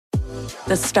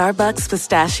The Starbucks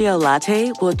Pistachio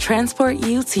Latte will transport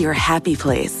you to your happy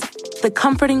place. The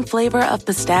comforting flavor of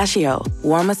pistachio,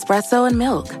 warm espresso, and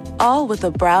milk, all with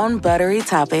a brown buttery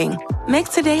topping. Make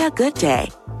today a good day.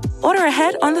 Order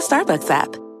ahead on the Starbucks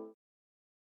app.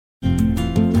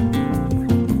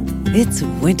 It's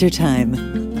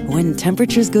wintertime. When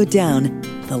temperatures go down,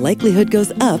 the likelihood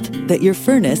goes up that your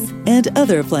furnace and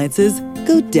other appliances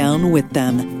go down with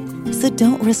them. So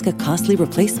don't risk a costly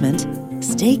replacement.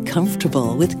 Stay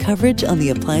comfortable with coverage on the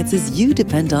appliances you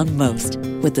depend on most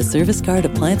with the Service Guard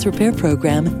Appliance Repair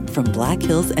Program from Black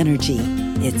Hills Energy.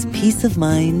 It's peace of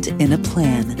mind in a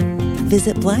plan.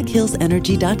 Visit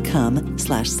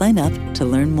blackhillsenergy.com/sign up to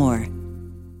learn more.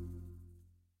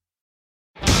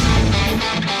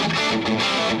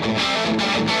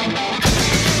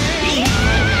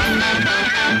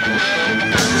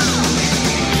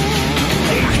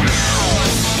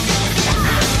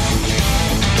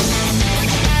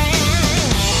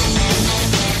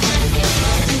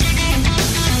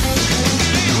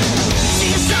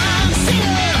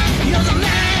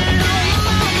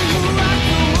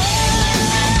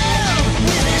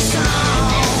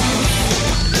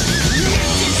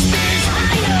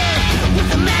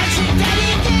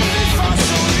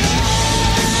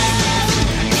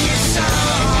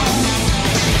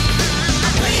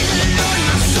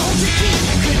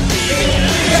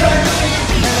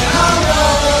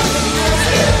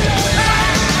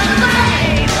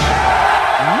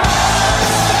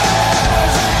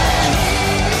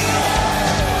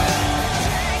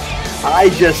 I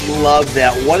just love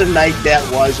that. What a night that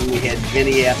was when we had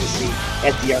Vinny Appice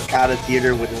at the Arcada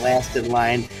Theater with Last in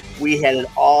Line. We had it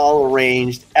all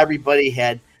arranged. Everybody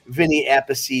had Vinny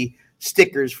Appice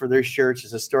stickers for their shirts.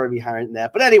 There's a story behind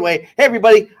that. But anyway, hey,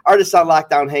 everybody. Artists on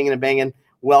Lockdown, hanging and banging.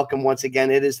 Welcome once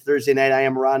again. It is Thursday night. I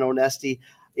am Ron Onesti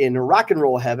in rock and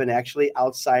roll heaven, actually,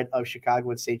 outside of Chicago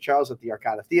and St. Charles at the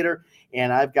Arcada Theater.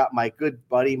 And I've got my good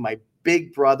buddy, my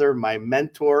big brother, my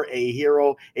mentor, a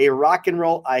hero, a rock and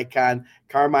roll icon,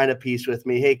 Carmine Appice with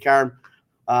me. Hey, Carm,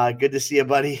 good to see you,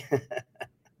 buddy.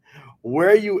 Where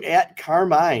are you at,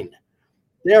 Carmine?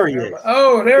 There he is.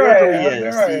 Oh, there I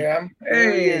am. Hey.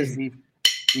 There he is, the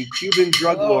Cuban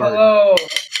drug lord. Hello.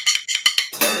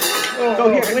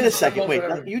 So here, wait a second. Wait,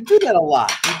 you do that a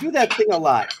lot. You do that thing a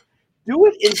lot. Do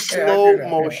it in slow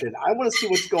motion. I want to see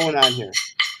what's going on here.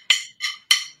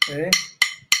 Okay.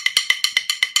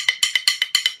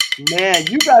 Man,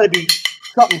 you got to be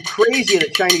something crazy at a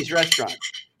Chinese restaurant.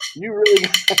 You really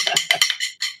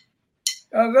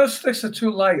those sticks are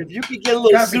too light. If you could get a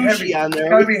little sushi on there.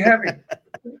 It's got to be heavy.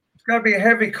 It's got to be a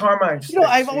heavy Carmine stick. You know,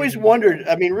 I've always wondered,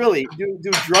 I mean, really, do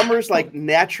drummers like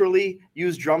naturally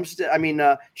use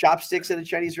chopsticks at a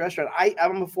Chinese restaurant?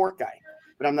 I'm a fork guy,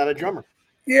 but I'm not a drummer.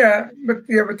 Yeah, but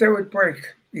they would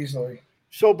break easily.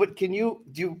 So, but do you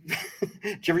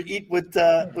ever eat with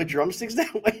drumsticks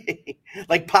that way?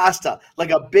 Like pasta, like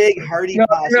a big hearty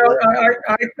pasta? No,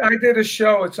 I did a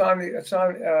show. It's on the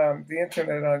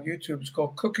internet on YouTube. It's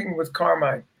called Cooking with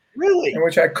Carmine. Really? In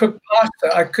which I cooked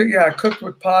pasta. I cooked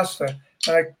with pasta.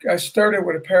 And I stirred it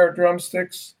with a pair of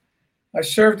drumsticks. I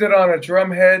served it on a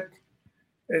drum head.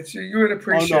 You would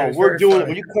appreciate it. Oh no, we're doing it.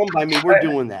 When you come by me, we're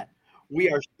doing that. We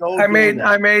are so. I made.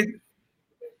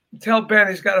 Tell Ben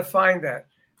he's got to find that.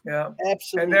 Yeah,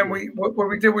 absolutely. And then what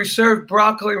we did, we served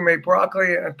broccoli. We made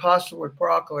broccoli and pasta with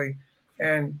broccoli,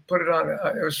 and put it on.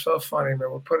 It was so funny,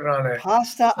 man. We put it on a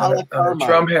pasta on a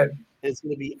drum head. It's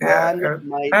going to be on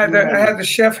my. I had the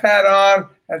chef hat on,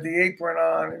 had the apron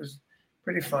on. It was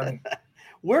pretty funny.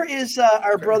 Where is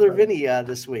our brother Vinny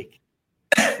this week?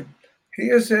 He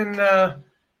is in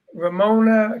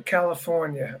Ramona,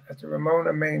 California, at the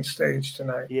Ramona main stage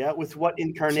tonight. Yeah, with what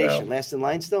incarnation? Last in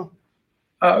Line still?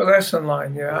 Last in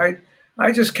Line, yeah.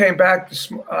 I just came back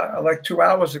like 2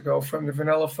 hours ago from the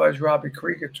Vanilla Fudge Robbie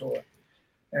Krieger tour,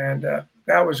 and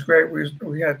that was great.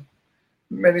 We had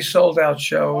many sold out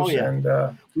shows, and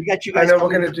we got you guys. I know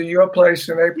we're going to do your place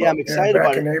in April. Yeah, I'm excited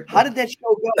about it. How did that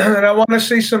show go? And I want to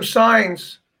see some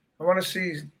signs. I want to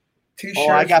see T-shirts. Oh,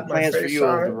 I got plans for you,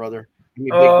 older brother.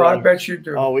 I bet you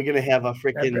do. Oh, we're going to have a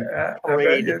freaking parade.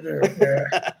 I bet you do.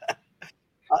 Yeah.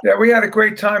 Yeah, we had a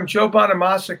great time. Joe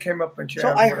Bonamassa came up and jammed.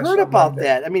 So I heard about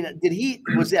that. I mean,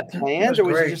 was that planned or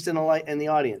was he just in the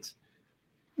audience?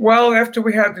 Well, after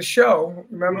we had the show,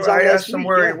 remember I asked him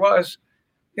where he was.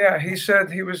 Yeah, he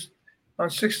said he was on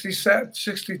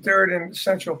 63rd in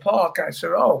Central Park. I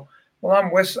said, "Oh, well,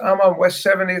 I'm on West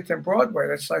 70th and Broadway.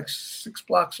 That's like 6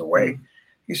 blocks away."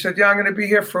 He said, "Yeah, I'm going to be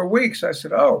here for weeks." I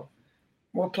said, "Oh,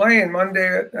 we're playing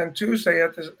Monday and Tuesday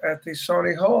at the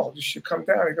Sony Hall. You should come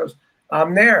down." He goes,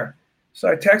 "I'm there." So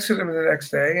I texted him the next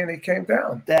day, and he came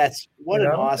down. That's what an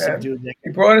awesome dude. He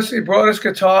brought his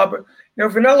guitar, but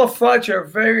Vanilla Fudge are a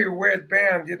very weird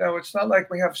band. It's not like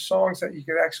we have songs that you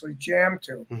could actually jam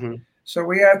to. Mm-hmm. So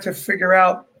we had to figure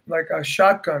out like our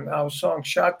song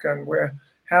Shotgun,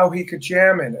 how he could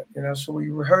jam in it. So we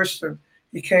rehearsed it.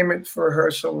 He came in for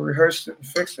rehearsal, we rehearsed it and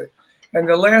fixed it. And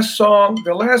the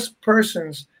last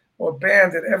persons or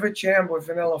band that ever jammed with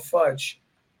Vanilla Fudge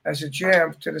as a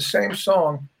jam to the same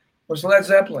song was Led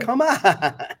Zeppelin. Come on.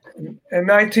 In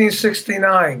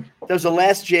 1969. That was the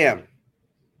last jam.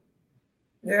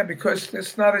 Yeah, because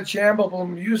it's not a jammable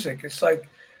music. It's like,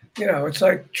 it's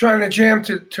like trying to jam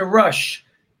to Rush.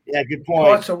 Yeah, good point.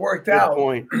 Parts are worked out. Good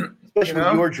point. Especially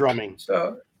with your drumming.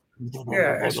 So,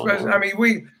 yeah,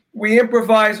 especially, we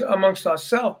improvise amongst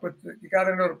ourselves, but you got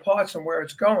to know the parts and where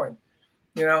it's going,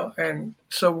 And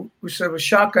so we said, well,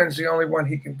 Shotgun's the only one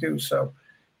he can do. So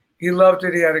he loved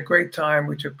it. He had a great time.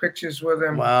 We took pictures with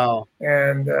him. Wow.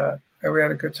 And we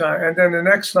had a good time. And then the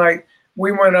next night,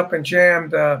 we went up and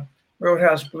jammed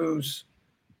Roadhouse Blues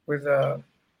with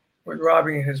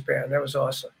Robbie and his band. That was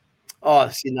awesome. Oh,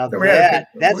 see, now we had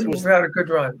a good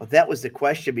run. That was the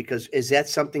question, because is that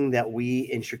something that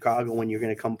we in Chicago, when you're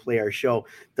going to come play our show,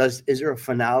 is there a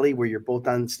finale where you're both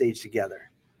on stage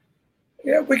together?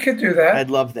 Yeah, we could do that.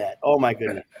 I'd love that. Oh my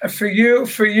goodness. For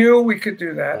you, we could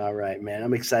do that. All right, man.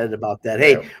 I'm excited about that.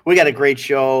 Hey, we got a great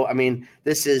show. I mean,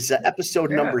 this is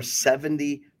episode number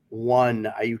 71.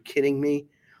 Are you kidding me?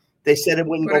 They said it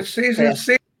wouldn't go season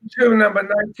 2, number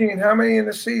 19. How many in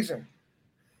the season?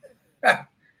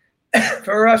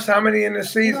 For us, how many in the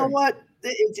season? You know what?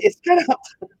 It's kind of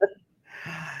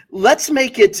let's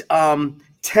make it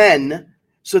 10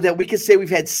 so that we can say we've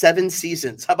had 7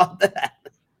 seasons. How about that?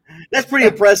 That's pretty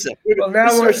impressive. Well,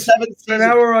 now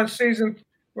we're on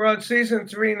season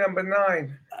 3, number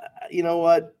 9. You know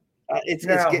what? It's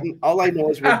getting. All I know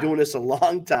is we're doing this a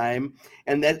long time,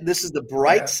 and that this is the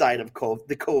bright side of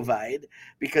the COVID,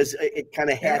 because it kind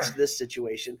of hatched this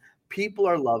situation. People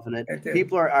are loving it.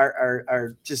 People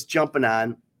are just jumping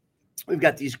on. We've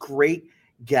got these great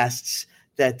guests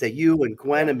that you and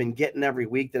Gwen have been getting every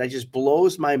week that just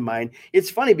blows my mind.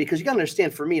 It's funny because you got to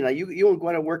understand, for me now, you and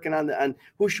Gwen are working on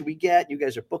who should we get. You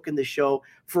guys are booking the show.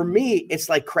 For me, it's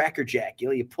like Cracker Jack.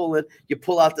 You pull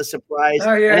out the surprise, and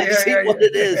I see what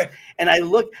it is. And I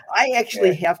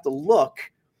actually have to look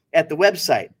at the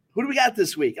website. Who do we got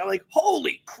this week? I'm like,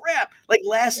 holy crap. Like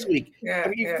last week,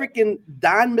 freaking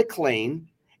Don McLean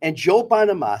and Joe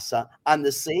Bonamassa on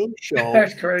the same show.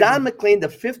 That's crazy. Don McLean, the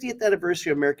 50th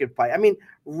anniversary of American Pie. I mean,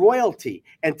 royalty.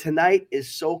 And tonight is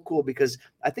so cool, because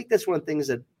I think that's one of the things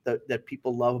that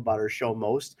people love about our show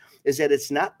most, is that it's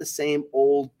not the same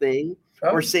old thing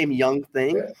or same young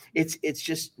thing. Yeah. It's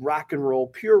just rock and roll,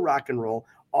 pure rock and roll,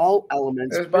 all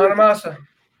elements. There's Bonamassa.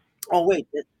 Oh, wait.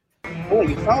 Oh,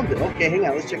 you found it. Okay, hang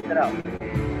on. Let's check that out.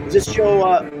 Is this show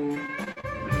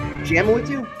jamming with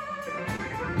you?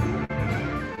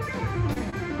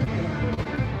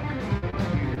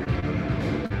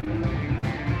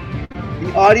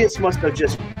 The audience must have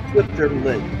just flipped their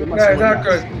lid. No, not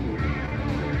good.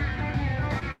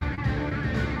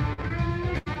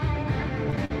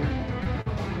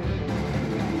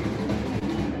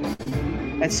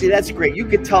 And see, that's great. You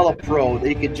could tell a pro that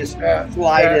you could just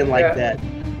slide in like that.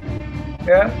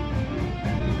 Yeah.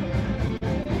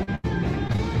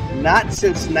 Not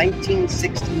since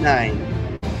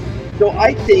 1969. So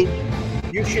I think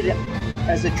you should,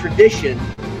 as a tradition,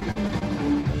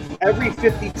 every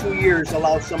 52 years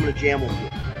allow someone to jam with you.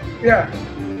 Yeah.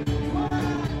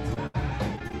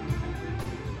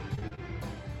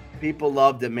 People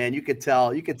loved it, man. You could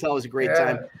tell. You could tell it was a great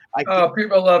time.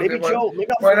 People loved it. Maybe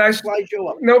I'll fly Joe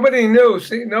up. Nobody knew.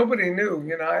 See, nobody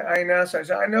knew. I announced. I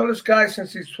said, I know this guy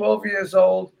since he's 12 years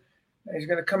old, and he's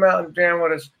going to come out and jam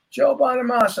with us. Joe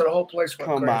Bonamassa. The whole place went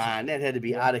crazy. Come on, that had to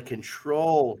be out of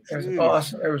control. It was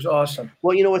awesome. It was awesome.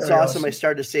 Well, you know what's awesome? I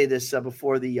started to say this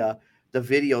before the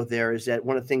video. There is that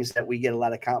one of the things that we get a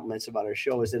lot of compliments about our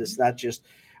show is that it's not just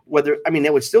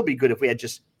it would still be good if we had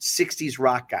just 60s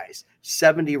rock guys,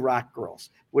 70 rock girls,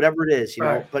 whatever it is,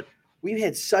 right. But we've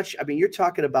had you're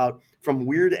talking about from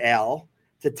Weird Al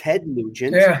to Ted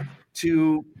Nugent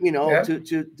to,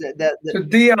 to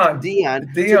Dion,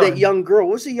 to that young girl.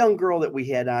 What was the young girl that we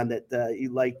had on that you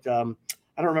liked? I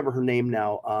don't remember her name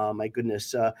now. My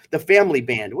goodness. The Family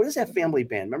Band. What is that Family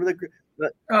Band? Remember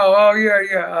the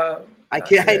yeah. I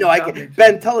can't.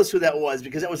 Ben, tell us who that was,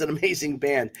 because that was an amazing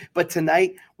band. But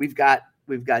tonight we've got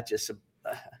just some.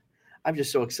 I'm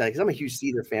just so excited because I'm a huge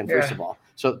Cedar fan, first of all.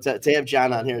 So to have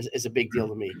John on here is a big deal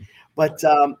to me. But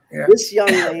this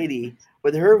young lady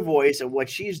with her voice and what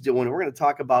she's doing, we're going to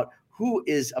talk about who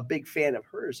is a big fan of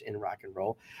hers in rock and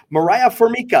roll. Mariah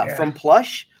Formica from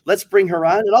Plush. Let's bring her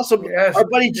on. And also our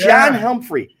buddy John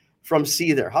Humphrey from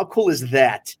Seether. How cool is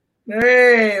that?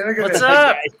 Hey, look at What's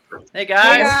up? Hey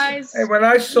guys. Hey, when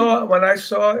I saw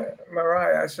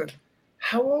Mariah, I said,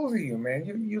 how old are you,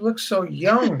 man? You look so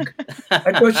young.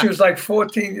 I thought she was like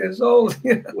 14 years old.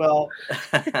 Well,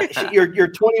 you're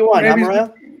 21, huh, Mariah?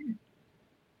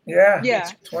 Yeah.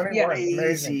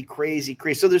 21. Crazy.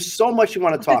 So there's so much you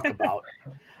want to talk about.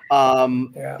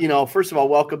 First of all,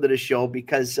 welcome to the show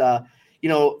because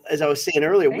as I was saying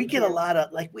earlier, we get a lot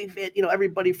of, like, we've had,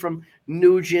 everybody from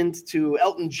Nugent to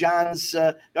Elton John's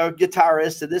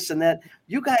guitarist to this and that.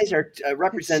 You guys are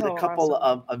represent a couple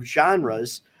of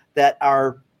genres that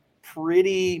are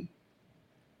pretty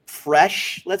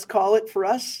fresh, let's call it, for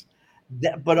us.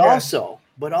 But also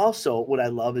what I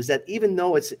love is that even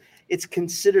though it's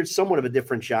considered somewhat of a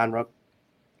different genre,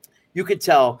 you could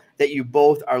tell that you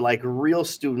both are like real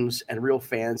students and real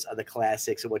fans of the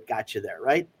classics and what got you there,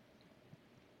 right?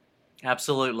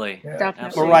 Absolutely. Yeah.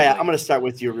 Definitely. Mariah, I'm going to start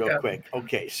with you real quick.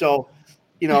 Okay. So,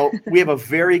 we have a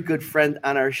very good friend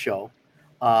on our show.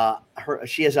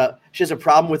 She has a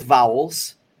problem with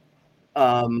vowels.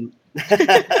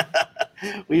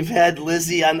 We've had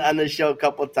Lizzie on the show a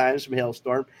couple of times from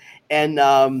Halestorm, and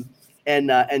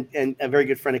a very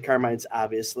good friend of Carmine's,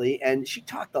 obviously. And she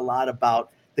talked a lot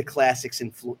about the classics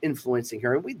influencing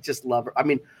her, and we just love her. I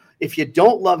mean, if you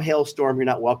don't love Halestorm, you're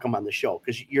not welcome on the show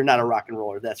because you're not a rock and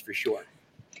roller, that's for sure.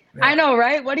 Yeah. I know,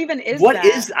 right? What even is what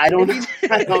that? I don't know.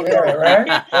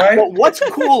 Right? But what's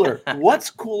cooler? What's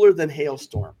cooler than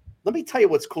Halestorm? Let me tell you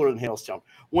what's cooler than Halestorm.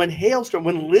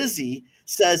 When Lizzie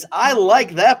says, I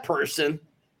like that person,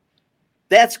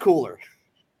 that's cooler.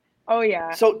 Oh,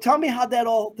 yeah. So tell me how that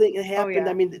all thing happened. Oh, yeah.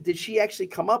 I mean, did she actually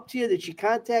come up to you? Did she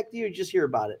contact you or just hear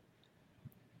about it?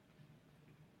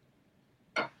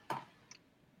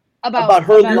 About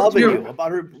her loving you,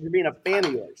 about her being a fan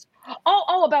of yours.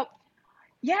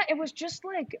 It was just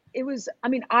like,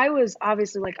 I was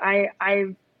obviously like,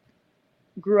 I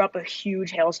grew up a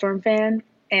huge Halestorm fan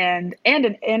and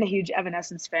a huge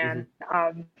Evanescence fan.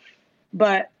 Mm-hmm.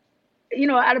 But,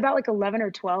 at about like 11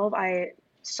 or 12, I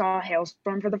saw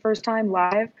Halestorm for the first time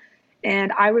live.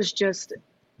 And I was just,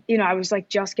 I was like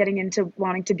just getting into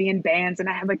wanting to be in bands, and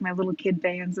I had like my little kid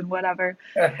bands and whatever.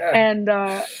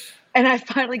 And I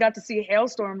finally got to see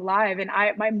Halestorm live, and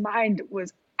my mind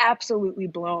was absolutely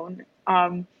blown.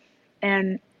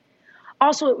 And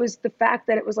also it was the fact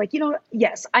that it was like,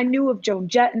 yes, I knew of Joan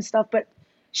Jett and stuff, but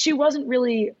she wasn't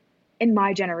really in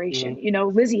my generation.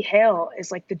 Mm-hmm. Lizzie Hale is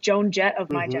like the Joan Jett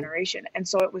of my generation. And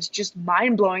so it was just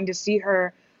mind blowing to see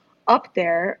her up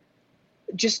there,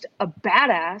 just a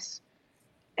badass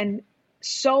and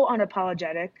so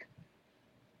unapologetic,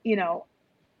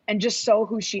 and just so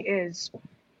who she is.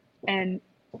 And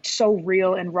so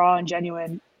real and raw and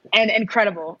genuine and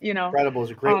incredible, Incredible is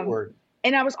a great word.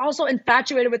 And I was also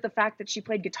infatuated with the fact that she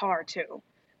played guitar too,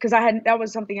 because that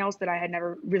was something else that I had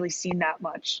never really seen that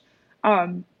much.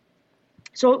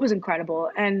 So it was incredible.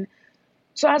 And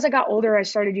so as I got older, I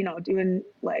started, doing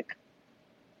like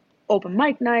open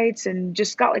mic nights and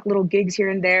just got like little gigs here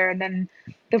and there. And then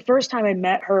the first time I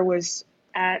met her was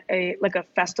at a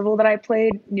festival that I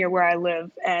played near where I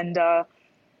live. And,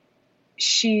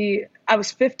 I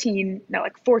was 15, no,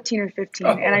 like 14 or 15,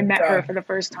 and I met her for the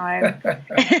first time.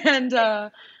 And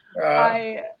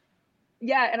I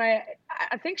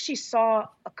think she saw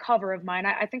a cover of mine.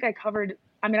 I think I covered,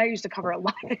 I used to cover a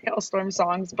lot of Halestorm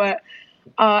songs, but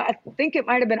I think it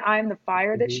might've been I Am the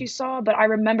Fire that she saw, but I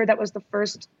remember that was the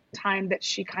first time that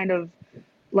she kind of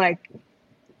like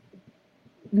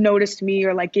noticed me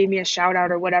or like gave me a shout out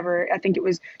or whatever. I think it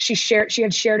was, she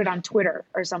had shared it on Twitter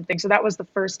or something. So that was the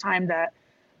first time that,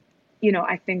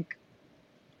 I think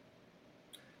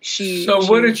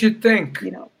what did you think?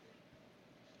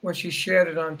 When she shared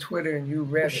it on Twitter and you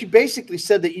read it. She basically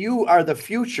said that you are the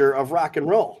future of rock and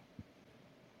roll.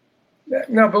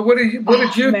 No, but what did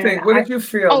you think? What did you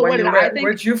feel when you read it? What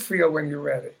did you feel when you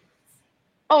read it?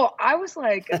 Oh, I was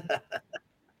like,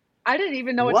 I didn't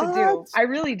even know what to do. I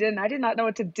really didn't. I did not know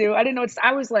what to do. I didn't know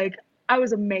I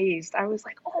was amazed. I was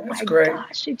like, oh my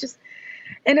gosh,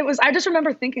 and it was, I just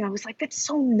remember thinking, I was like, that's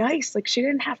so nice. Like she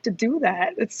didn't have to do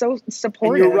that. It's so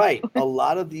supportive. And you're right. A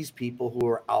lot of these people who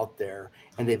are out there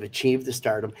and they've achieved the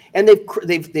stardom and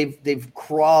they've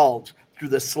crawled through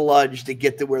the sludge to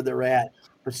get to where they're at.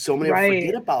 But so many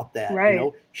forget about that.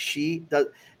 Right. She does,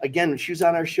 again, when she was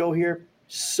on our show here,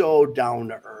 so down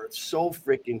to earth, so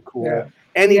freaking cool. Yeah.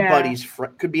 Anybody's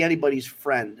friend, could be anybody's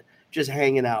friend, just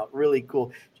hanging out. Really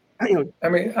cool. I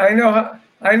know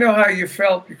how you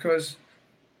felt because,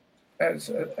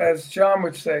 as John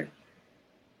would say,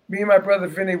 me and my brother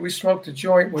Vinny, we smoked a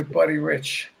joint with Buddy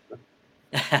Rich,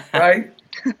 right?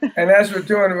 And as we're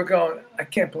doing it, we're going, I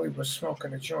can't believe we're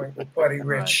smoking a joint with Buddy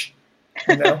Rich,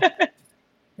 you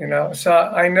know. So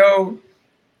I know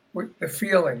the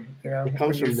feeling, you know. It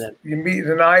comes from that. You meet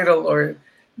an idol or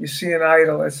you see an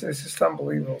idol, it's just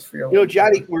unbelievable feeling. You know,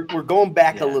 Johnny, we're going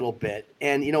back a little bit,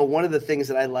 and you know, one of the things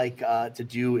that I like to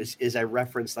do is I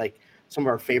reference like some of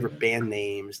our favorite band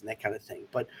names and that kind of thing.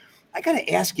 But I got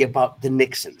to ask you about the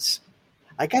Nixons.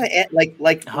 I got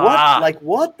to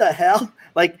what the hell?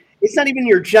 Like, it's not even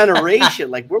your generation.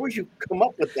 Like, where would you come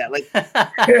up with that? Like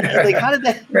how did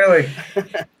that really?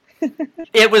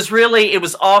 It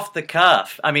was off the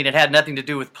cuff. I mean, it had nothing to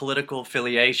do with political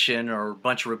affiliation or a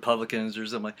bunch of Republicans or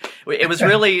something. It was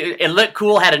really, it looked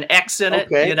cool, had an X in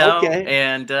it,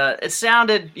 and it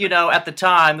sounded, at the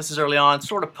time, this is early on,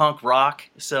 sort of punk rock.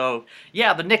 So,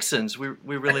 yeah, the Nixons, we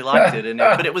really liked it.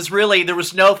 But it was really, there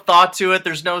was no thought to it.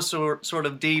 There's no sort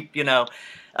of deep,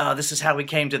 this is how we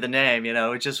came to the name,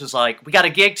 It just was like, we got a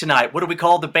gig tonight. What do we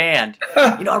call the band?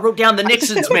 I wrote down the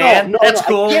Nixons, man. That's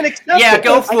cool. Yeah,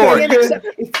 go for it.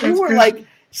 If you were like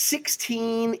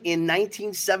 16 in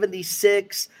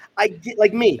 1976, I get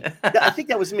like me. I think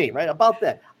that was me, right? About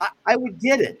that, I would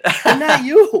get it. But not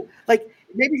you. Like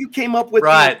maybe you came up with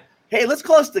hey, let's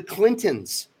call us the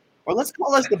Clintons. Or let's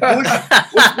call us the Bush.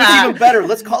 What's even better?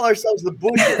 Let's call ourselves the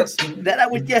Bushes. That I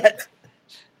would get.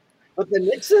 But the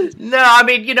Nixons? No, I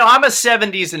mean, I'm a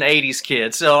 70s and 80s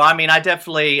kid. So, I mean, I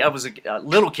was a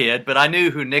little kid, but I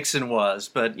knew who Nixon was.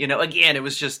 But, again,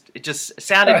 it just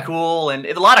sounded cool and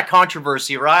a lot of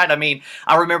controversy, right? I mean,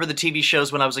 I remember the TV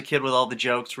shows when I was a kid with all the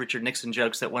jokes, Richard Nixon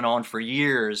jokes that went on for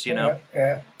years,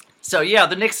 Yeah. So, yeah,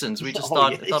 the Nixons, we just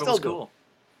thought it was cool.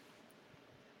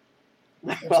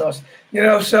 That's awesome.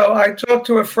 So I talked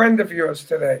to a friend of yours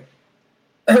today.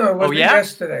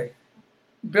 Yesterday.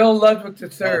 Bill Ludwig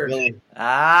III.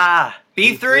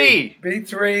 B3.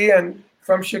 B3 and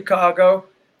from Chicago.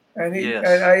 And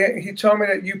he told me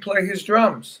that you play his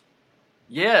drums.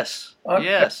 Yes.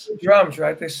 Drums,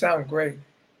 right? They sound great.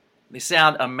 They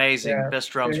sound amazing. Yeah. Best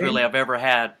drums really I've ever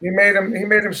had. He made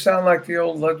them sound like the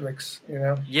old Ludwigs,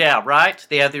 Yeah, right.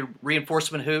 They have the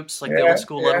reinforcement hoops like the old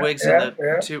school Ludwigs and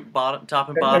the two top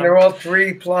and bottom. And they're all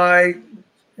 3-ply,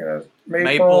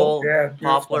 maple,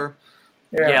 poplar.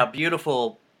 Yeah,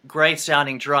 beautiful, great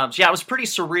sounding drums. Yeah, it was pretty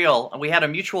surreal. We had a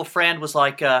mutual friend was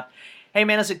like, hey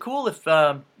man, is it cool if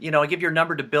I give your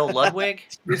number to Bill Ludwig?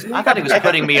 I thought he was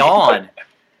putting me on.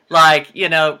 Like,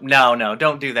 no,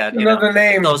 don't do that. Another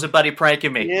name. Those are buddy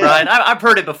pranking me, right? I've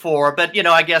heard it before, but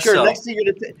I guess so.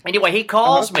 Anyway, he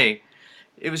calls me.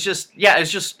 It was just,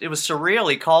 it was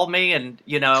surreal. He called me and,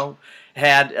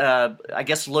 had I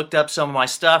guess looked up some of my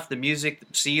stuff, the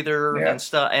music, Seether and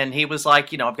stuff, and he was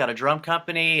like, I've got a drum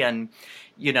company, and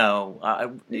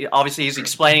obviously he's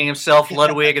explaining himself,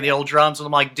 Ludwig and the old drums, and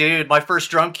I'm like, dude, my first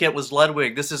drum kit was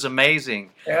Ludwig. This is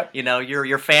amazing. Yeah.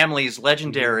 Your family's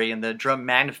legendary in the drum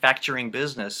manufacturing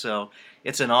business, so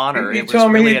it's an honor. It was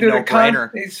really a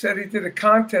no-brainer. He said he did a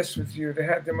contest with you that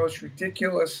had the most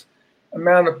ridiculous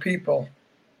amount of people,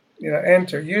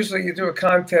 enter. Usually you do a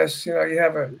contest, you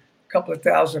have a couple of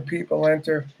thousand people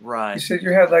enter. Right. He said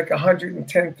you had like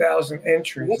 110,000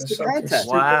 entries. What's the contest?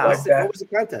 Wow. What was the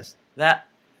contest?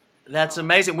 That's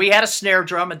amazing. We had a snare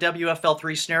drum, a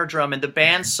WFL3 snare drum, and the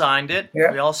band signed it.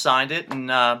 Yeah. We all signed it, and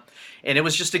it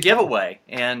was just a giveaway.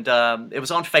 And it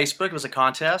was on Facebook. It was a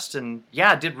contest, and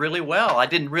it did really well. I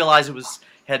didn't realize it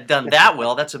had done that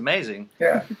well. That's amazing.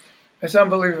 Yeah, it's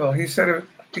unbelievable. He said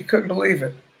he couldn't believe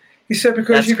it. He said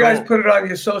because you guys put it on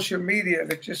your social media,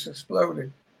 it just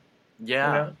exploded.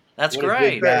 Yeah, that's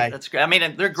great. That's great. I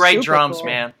mean, they're great drums, cool.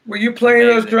 Man. Were you playing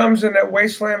those drums in that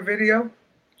Wasteland video?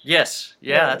 Yes.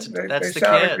 Yeah, that's they the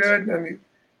sounded kids. Good, and it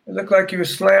looked like you were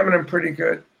slamming them pretty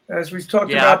good. As we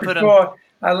talked about before,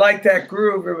 I liked that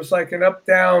groove. It was like an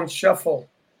up-down shuffle.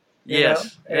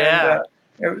 Yes. Yeah.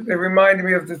 And, it reminded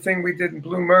me of the thing we did in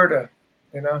Blue Murder.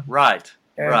 Right.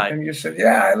 And you said,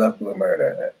 I love Blue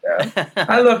Murder.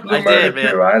 I love Blue Murder too.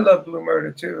 Man. I love Blue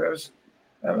Murder too.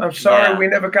 I'm sorry we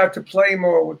never got to play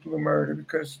more with Blue Murder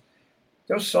because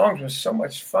those songs were so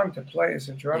much fun to play as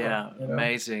a drummer. Yeah,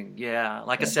 amazing. Yeah,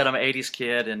 like I said, I'm an '80s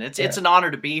kid, and it's an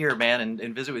honor to be here, man,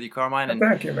 and visit with you, Carmine. And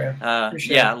thank you, man.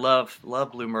 I love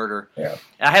Blue Murder. Yeah,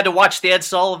 I had to watch the Ed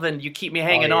Sullivan "You Keep Me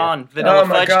Hanging On" Vanilla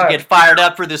Fudge to get fired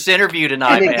up for this interview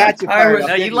tonight,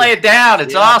 man. You lay it down.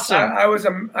 It's awesome. I was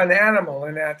an animal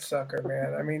in that sucker,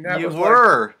 man. I mean, that you was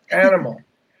were like animal.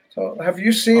 So, have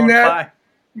you seen that,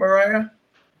 Mariah?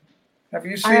 Have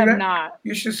you seen I have that? not.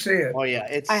 You should see it. Oh yeah,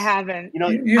 it's. I haven't. You know,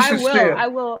 you should see it. I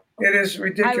will. It is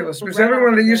ridiculous because read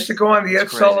everyone that about used to this. go on the Ed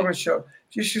It's Sullivan crazy. show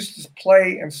just used to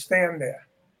play and stand there,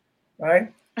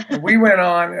 right? And we went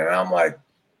on, and I'm like,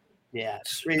 yeah,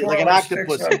 it's throwing like an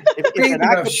octopus. sticks on- If beating an the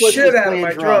octopus shit was out of playing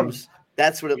my drums, drums.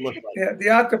 that's what it looked like. Yeah, the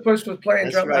octopus was playing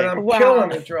That's drums, right. and I'm Wow. killing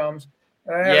the drums.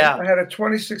 And I had a Yeah.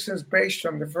 26-inch bass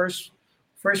drum, the first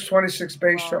 26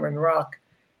 bass drum in rock,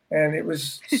 and it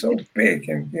was so big.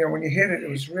 And you know, when you hit it, it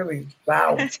was really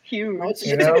loud. That's huge. No, it's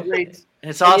You a know? great.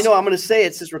 It's And, awesome. you know, I'm going to say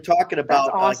it since we're talking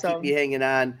about awesome. Keep Me Hanging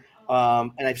On,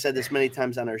 and I've said this many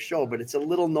times on our show, but it's a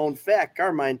little known fact.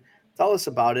 Carmine, tell us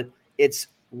about it. It's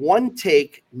one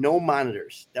take, no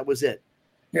monitors. That was it.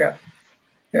 Yeah,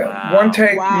 yeah. Wow. One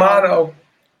take, Wow. mono,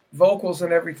 vocals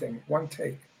and everything. One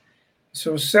take.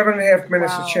 So 7.5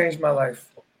 minutes Wow. to change my life.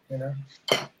 You know,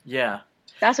 Yeah.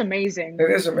 That's amazing. it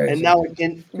is amazing. And now,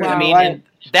 Wow. I mean, and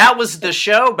that was the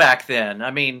show back then. I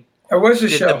mean, it was a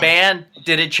did show. the band,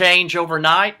 did it change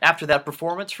overnight after that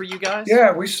performance for you guys?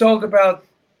 Yeah, we sold about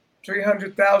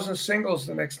 300,000 singles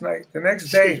the next night. The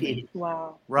next day.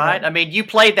 Wow. Right? I mean, you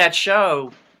played that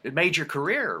show. It made your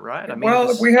career, right? I mean, Well, it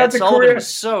was, we had Ed the Sullivan career- was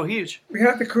so huge. We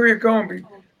had the career going.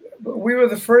 We were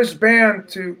the first band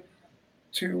to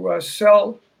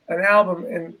sell an album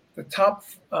in the top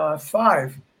 5.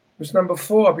 It was number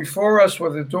 4. Before us were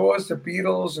the Doors, the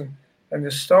Beatles, and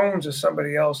the Stones, or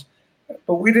somebody else.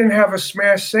 But we didn't have a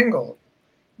smash single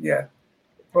yet.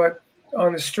 But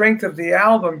on the strength of the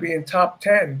album being top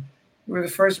 10, we were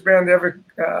the first band to ever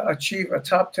achieve a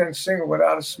top 10 single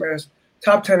without a smash,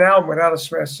 top 10 album without a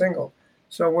smash single.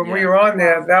 So when we Yeah. were on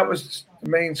there, that was the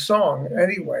main song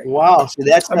anyway. wow. So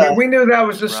that's I mean, we knew that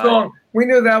was the Right. song. We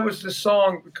knew that was the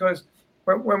song because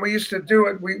when we used to do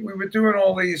it, we were doing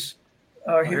all these.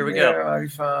 Here we go.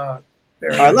 all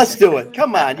right, let's do it.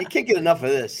 Come on. You can't get enough of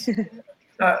this.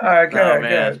 All right, go ahead, go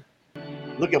man. ahead.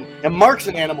 Look at him. And Mark's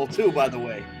an animal too, by the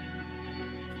way.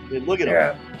 I mean, look at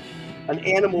Yeah. him. An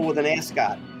animal with an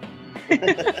ascot.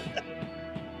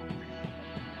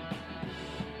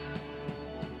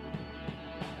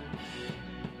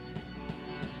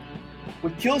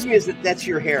 What kills me is that that's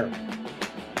your hair.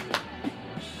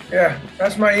 Yeah,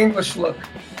 that's my English look.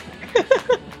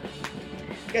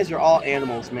 You guys are all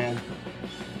animals, man.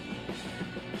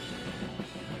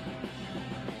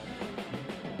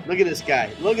 Look at this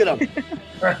guy. Look at him.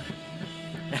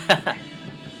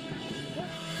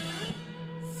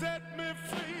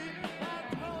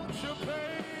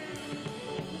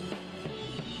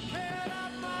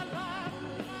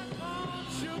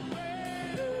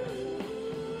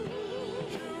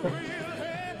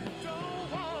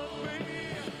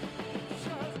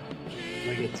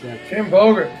 Look at Tim. Tim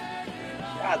Bogert.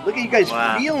 God, look at you guys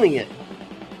Wow. feeling it.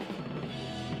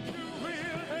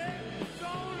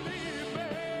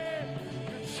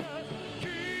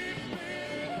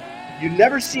 You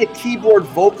never see a keyboard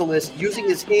vocalist using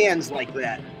his hands like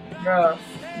that. Drama.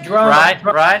 Right,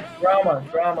 right?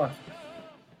 Drama.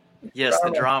 Yes,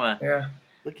 the drama. Yeah.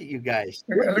 Look at you guys.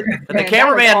 Look at- But the Man, that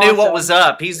cameraman was knew what awesome. was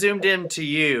up. He zoomed in to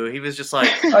you. He was just like,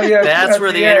 Oh, yeah, that's at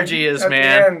where the end- energy is, at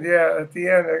man. The end, yeah, at the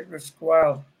end, it's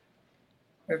wild.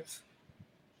 It's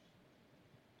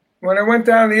when I went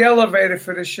down the elevator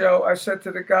for the show. I said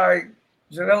to the guy,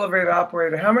 who's an elevator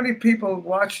operator, "How many people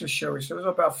watched the show?" He said, "It was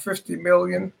about 50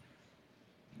 million."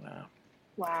 Wow.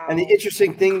 Wow. And the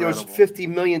interesting thing, there was Incredible. 50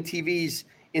 million TVs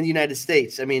in the United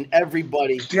States. I mean,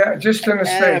 everybody. Yeah, just in the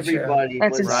States. Yeah. Everybody.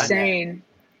 That's was on that. insane.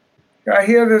 I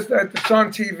hear this. It's on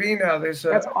TV now. There's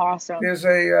That's awesome. There's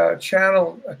a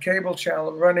channel, a cable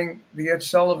channel, running the Ed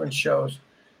Sullivan shows.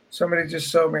 Somebody just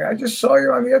showed me. I just saw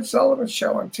you on the Ed Sullivan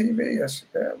show on TV. I said,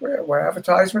 yeah, what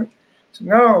advertisement? I said,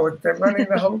 no, they're running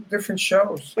the whole different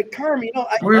shows. But Carm, you know,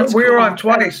 We That's were cool. on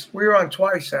twice. We were on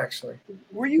twice actually.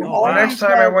 were you The always next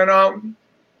time I went on,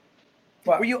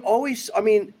 what? Were you always? I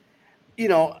mean, you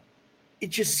know, it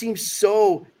just seems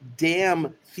so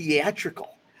damn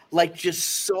theatrical, like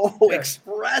just so Yeah.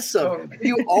 expressive. Totally.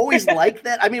 You always like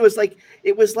that. I mean, it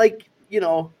was like you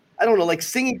know, I don't know, like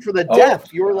singing for the Oh,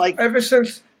 deaf. You were like, ever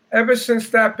since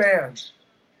that band.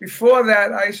 Before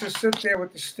that, I used to sit there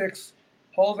with the sticks,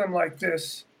 hold them like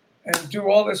this, and do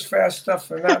all this fast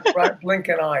stuff and not blink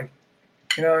an eye,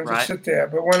 you know, and just Right. sit there.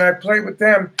 But when I played with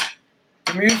them,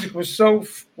 the music was so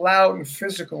loud and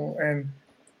physical and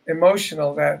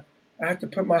emotional that I had to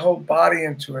put my whole body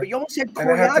into but it. you almost had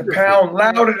And I had to choreography. pound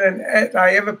louder than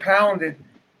I ever pounded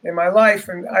in my life.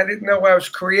 And I didn't know I was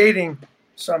creating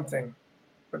something.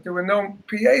 But there were no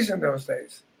PAs in those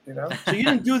days, you know? So you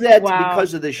didn't do that Wow.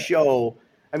 because of the show.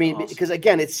 I mean, Awesome. because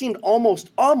again, it seemed almost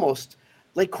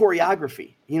like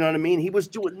choreography. You know what I mean? He was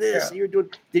doing this. And you're doing.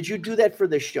 Did you do that for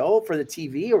the show, for the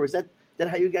TV, or was that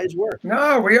how you guys work?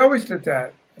 No, we always did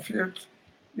that. If you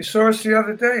saw us the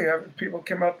other day, people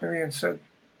came up to me and said,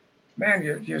 "Man,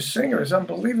 your singer is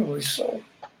unbelievably so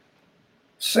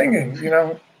singing." You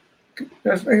know,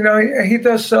 he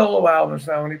does solo albums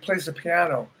now, and he plays the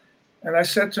piano. And I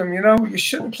said to him, you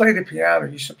shouldn't play the piano.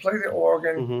 You should play the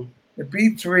organ, the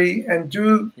B3, and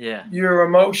do your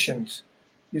emotions,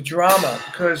 your drama.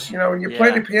 Because, when you play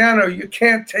the piano, you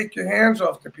can't take your hands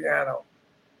off the piano.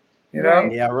 You know?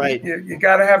 Yeah, right. You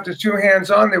got to have the two hands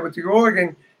on there. With the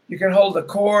organ, you can hold the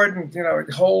chord and,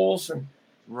 it holds and,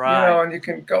 and you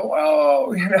can go,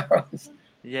 oh,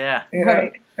 Yeah.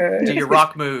 Right. Do your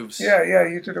rock moves. Yeah,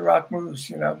 you do the rock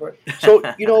moves, But so,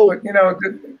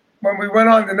 when we went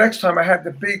on the next time, I had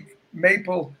the big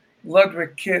maple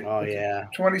Ludwig kit. Oh, yeah.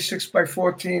 26 by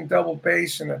 14 double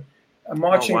bass and a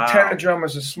marching tenor drum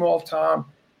as a small tom,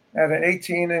 and an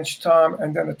 18-inch tom,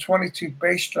 and then a 22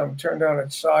 bass drum turned on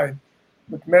its side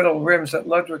with metal rims that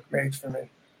Ludwig made for me.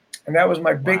 And that was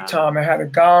my big tom. I had a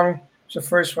gong. It was the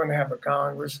first one to have a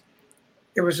gong.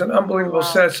 It was an unbelievable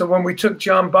set. So when we took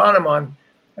John Bonham on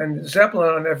and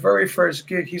Zeppelin on their very first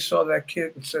gig, he saw that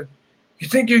kit and said, "You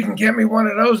think you can get me one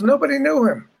of those?" Nobody knew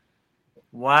him.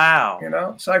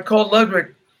 Wow. So I called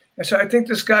Ludwig. I said, "I think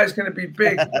this guy's going to be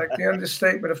big, like the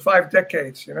understatement of 5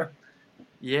 decades,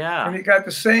 Yeah. And he got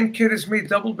the same kit as me,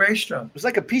 double bass drum. It was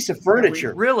like a piece of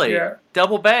furniture. Really? Yeah.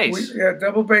 Double bass?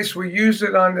 Double bass. We used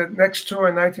it on the next tour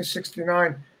in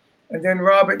 1969. And then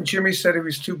Robert and Jimmy said he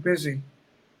was too busy.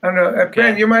 I don't know.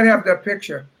 Ben, you might have that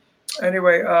picture.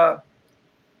 Anyway,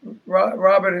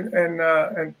 Robert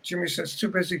and Jimmy said, "It's too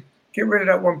busy. Get rid of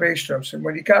that one bass drum." So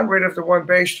when he got rid of the one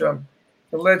bass drum,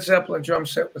 the Led Zeppelin drum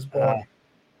set was born.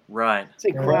 Right. It's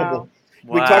incredible.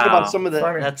 Wow. We talk about some of the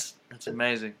that's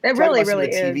amazing. It really is.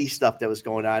 TV stuff that was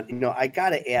going on. I got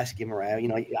to ask you, Mariah.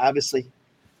 Obviously,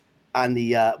 on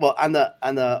the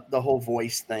whole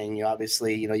voice thing.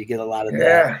 Obviously, you get a lot of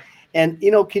that. And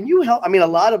can you help? I mean, a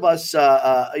lot of us,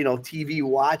 TV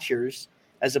watchers,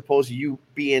 as opposed to you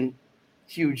being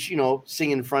huge,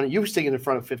 singing in front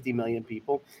of 50 million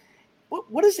people.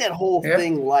 What is that whole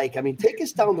thing like? I mean, take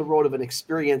us down the road of an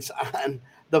experience on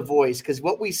The Voice, because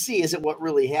what we see isn't what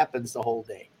really happens the whole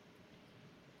day.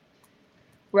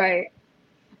 Right.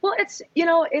 Well, it's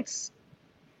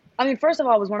first of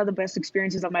all, it was one of the best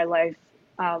experiences of my life.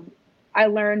 I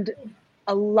learned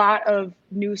a lot of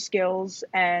new skills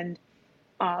and,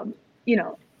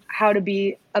 how to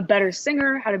be a better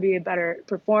singer, how to be a better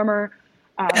performer.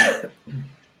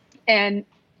 And,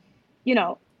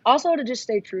 also to just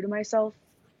stay true to myself,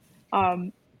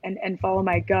 and follow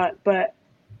my gut. But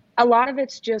a lot of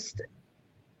it's just,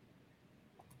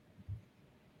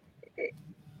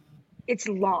 it's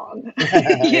long,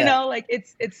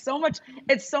 it's so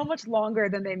much longer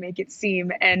than they make it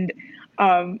seem. And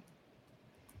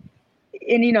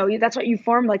that's what you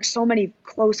form, like, so many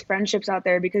close friendships out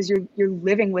there, because you're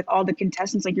living with all the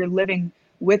contestants, like you're living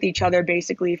with each other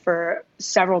basically for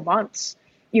several months,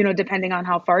 depending on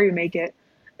how far you make it.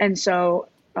 And so,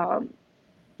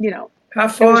 how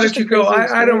far did you go?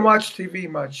 I don't watch TV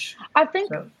much. I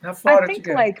think, so how far did you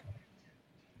go?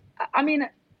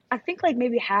 I think like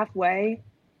maybe halfway.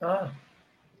 Well,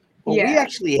 we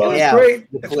actually have it's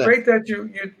great. The it's clip. great that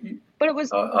you But it was.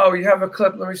 you have a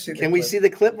clip. Let me see. Can we see the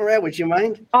clip, Mariah? Would you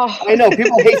mind? Oh, I know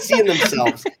people hate seeing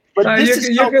themselves, but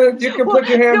you can put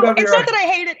your hand up. It's not that I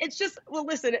hate it. It's just, well,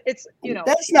 listen. It's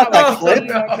That's not that clip.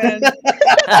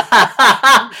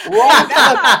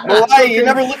 Mariah, you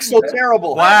never look so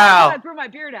terrible. Wow. I grew my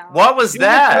beard out. What was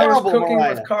that? I was Terrible, cooking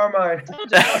Mariah. with Carmine.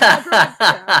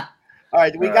 All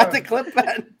right, we got the clip,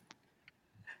 Ben.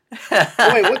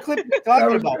 Wait, what clip are you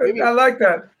talking about? I like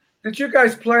that. Did you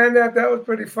guys plan that? That was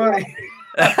pretty funny.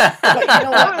 But you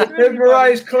know what? There's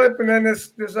Mariah's clip, and then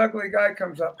this ugly guy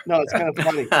comes up. No, it's kind of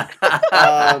funny.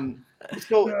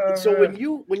 So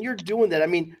when you're doing that, I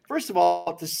mean, first of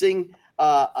all, to sing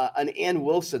an Ann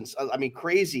Wilson's,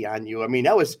 Crazy on You. I mean,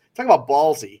 that was, talk about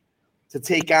ballsy to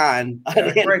take on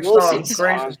an Ann Wilson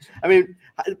song. I mean,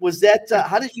 was that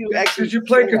how did you actually? Did you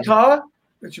play guitar?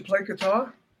 Did you play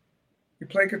guitar? You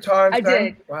play guitar? I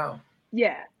did. Wow.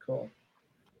 Yeah. Cool.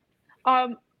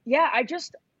 Yeah,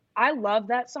 I love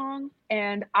that song,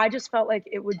 and I just felt like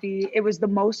it was the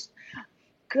most,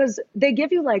 because they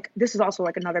give you, like, this is also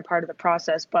like another part of the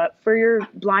process, but for your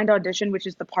blind audition, which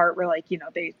is the part where, like,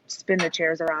 they spin the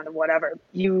chairs around and whatever,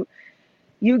 you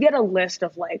get a list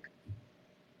of like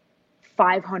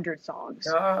 500 songs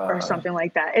or something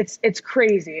like that. It's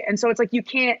crazy. And so it's like, you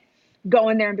can't go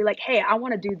in there and be like, hey, I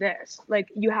want to do this. Like,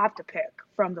 you have to pick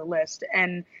from the list.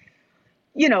 And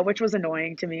which was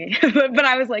annoying to me. But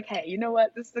I was like, hey, you know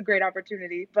what? This is a great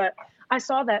opportunity. But I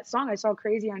saw that song. I saw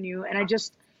Crazy on You, and I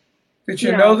just. Did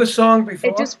you know the song before?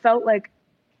 It just felt like,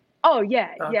 oh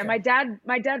yeah, okay. Yeah. My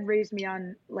dad raised me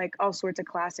on like all sorts of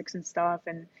classics and stuff,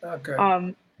 and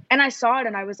and I saw it,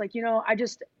 and I was like, I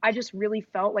just really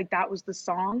felt like that was the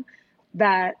song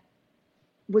that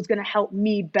was going to help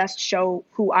me best show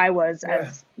who I was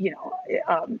as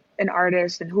an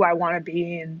artist and who I want to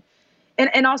be,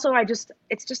 and also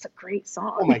it's just a great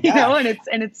song. Oh my gosh.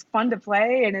 and it's fun to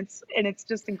play, and it's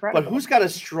just incredible. But who's got a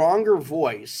stronger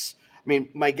voice? I mean,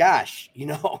 my gosh,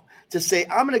 to say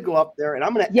I'm going to go up there and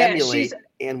I'm going to emulate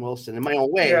Ann Wilson in my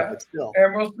own way, but still.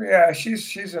 Ann Wilson,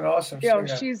 she's an awesome singer.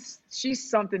 She's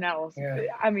something else. Yeah.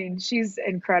 I mean, she's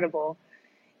incredible.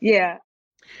 Yeah.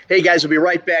 Hey guys, we'll be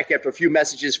right back after a few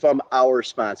messages from our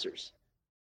sponsors.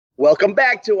 Welcome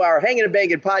back to our Hangin' and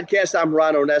Bangin' podcast. I'm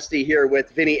Ron Onesti here with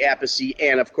Vinny Appice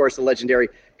and, of course, the legendary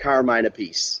Carmine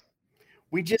Appice.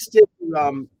 We just did,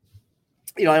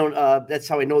 that's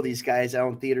how I know these guys. I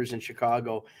own theaters in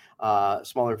Chicago,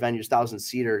 smaller venues,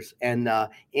 1,000-seaters,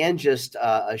 and just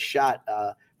shot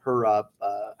her. I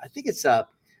think it's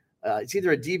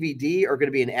either a DVD or going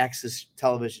to be an Access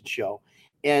television show.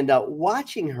 And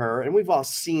watching her, and we've all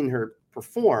seen her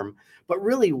perform, but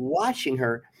really watching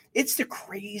her, it's the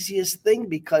craziest thing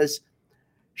because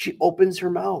she opens her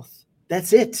mouth.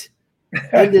 That's it.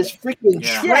 And this freaking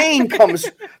train comes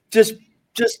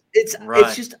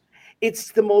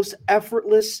it's the most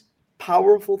effortless,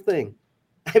 powerful thing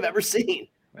I've ever seen.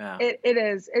 Wow. It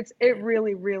is. It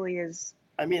really, really is.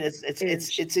 I mean,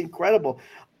 it's incredible.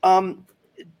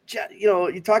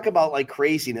 You talk about like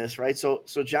craziness, right? So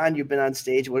John, you've been on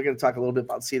stage. We're going to talk a little bit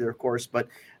about Seether, of course, but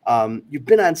you've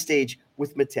been on stage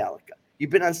with Metallica. You've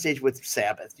been on stage with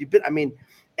Sabbath.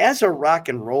 As a rock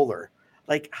and roller,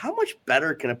 like how much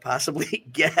better can it possibly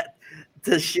get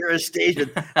to share a stage with?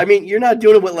 I mean, you're not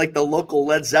doing it with like the local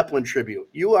Led Zeppelin tribute.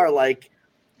 You are like,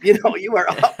 you are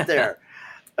up there.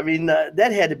 I mean,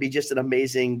 that had to be just an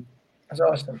amazing. That's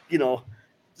awesome.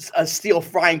 A steel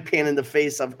frying pan in the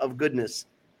face of goodness.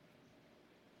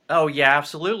 Oh, yeah,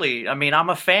 absolutely. I mean, I'm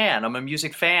a fan. I'm a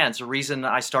music fan. It's the reason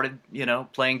I started,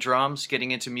 playing drums,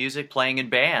 getting into music, playing in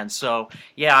bands. So,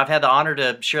 yeah, I've had the honor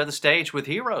to share the stage with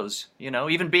heroes,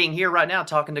 even being here right now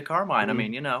talking to Carmine. Mm-hmm.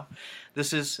 I mean,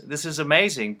 this is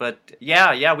amazing. But,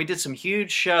 yeah, we did some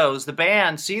huge shows. The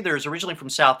band, Seether, is originally from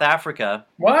South Africa.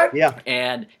 What? Yeah.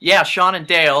 And, Sean and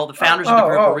Dale, the founders of the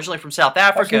group, are originally from South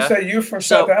Africa. I was going to say, you're from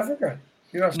South Africa.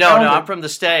 No, I'm from the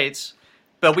States.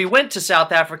 But we went to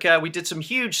South Africa. We did some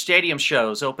huge stadium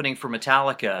shows opening for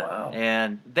Metallica. Wow.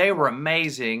 And they were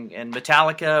amazing. And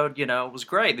Metallica, was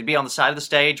great. They'd be on the side of the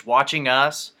stage watching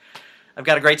us. I've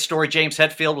got a great story. James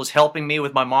Hetfield was helping me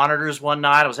with my monitors one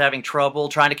night. I was having trouble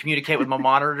trying to communicate with my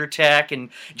monitor tech, and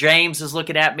James is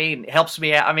looking at me and helps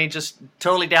me out. I mean, just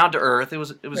totally down to earth. It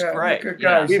was great. Good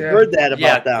guys, We've heard that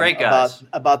about them. Great guys.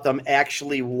 About them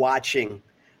actually watching.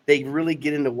 They really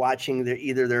get into watching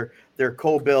their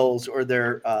co-bills or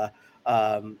their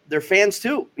fans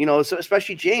too. So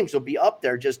especially James will be up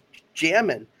there just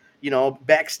jamming,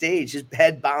 backstage, his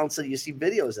head bouncing. You see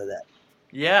videos of that.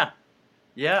 Yeah,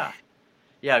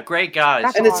 great guys.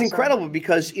 That's and awesome. It's incredible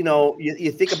because,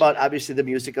 you think about obviously the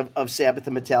music of Sabbath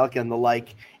and Metallica and the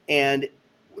like, and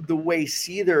the way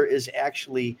Seether is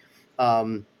actually,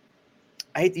 I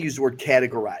hate to use the word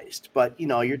categorized, but,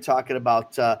 you're talking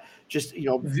about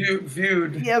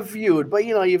viewed. Yeah, viewed. But,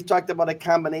 you've talked about a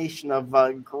combination of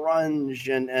grunge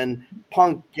and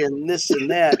punk and this and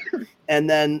that. And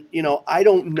then, I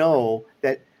don't know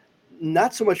that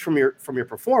not so much from your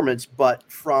performance, but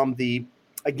from the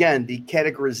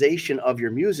categorization of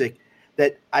your music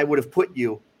that I would have put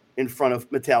you in front of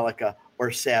Metallica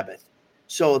or Sabbath.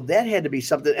 So that had to be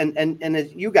something. And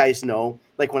as you guys know,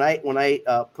 like when I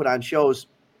put on shows,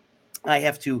 I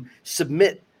have to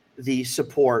submit the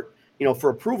support,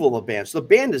 for approval of bands. So the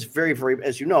band is very, very,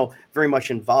 as you know, very much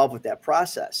involved with that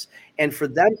process. And for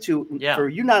them for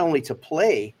you not only to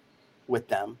play with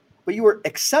them, but you were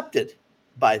accepted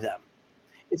by them.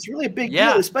 It's really a big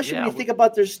deal, especially when you think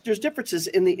about there's differences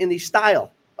in the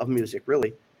style of music,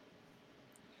 really.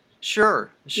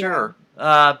 Sure.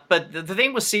 But the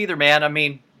thing with Seether, man, I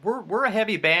mean, we're a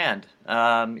heavy band,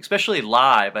 especially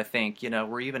live. I think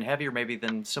we're even heavier maybe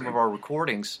than some of our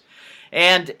recordings,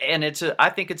 and I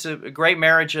think it's a great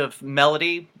marriage of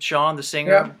melody. Sean, the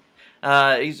singer,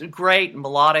 he's great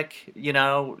melodic,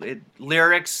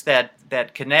 lyrics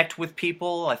that connect with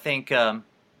people. I think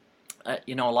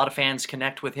a lot of fans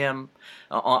connect with him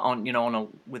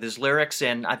with his lyrics,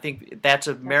 and I think that's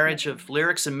a marriage of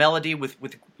lyrics and melody with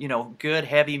good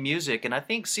heavy music. And I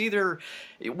think Seether,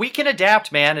 we can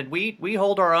adapt, man, and we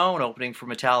hold our own opening for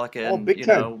Metallica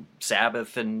and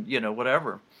Sabbath and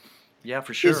whatever. Yeah,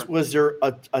 for sure. Was there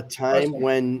a time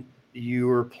when you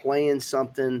were playing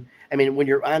something? I mean, when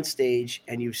you're on stage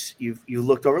and you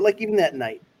looked over, like even that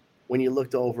night when you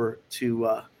looked over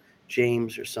to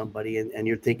James or somebody, and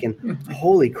you're thinking,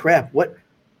 "Holy crap! What?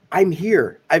 I'm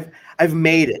here. I've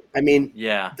made it." I mean,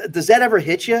 yeah. Does that ever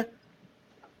hit you?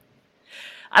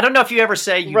 I don't know if you ever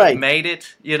say you made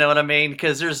it. You know what I mean?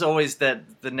 Because there's always the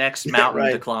next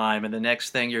mountain to climb and the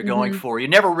next thing you're going for. You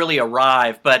never really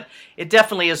arrive, but it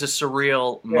definitely is a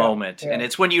surreal moment, and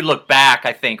it's when you look back,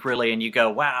 I think, really, and you go,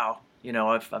 "Wow."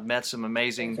 I've met some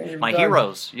amazing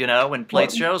heroes, and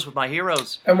played shows with my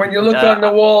heroes. And when you look on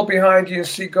the wall behind you and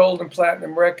see gold and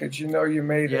platinum records, you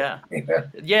made it. Yeah.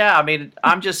 Yeah. I mean,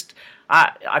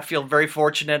 I feel very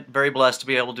fortunate, very blessed to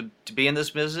be able to be in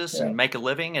this business and make a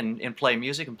living and play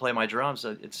music and play my drums.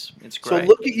 It's great. So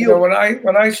look at you.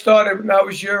 When I started, when I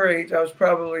was your age, I was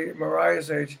probably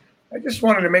Mariah's age. I just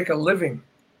wanted to make a living.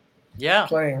 Yeah.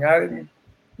 Playing. I didn't.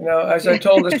 As I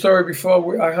told the story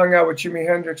before, I hung out with Jimi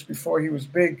Hendrix before he was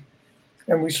big,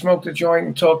 and we smoked a joint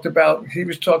and talked about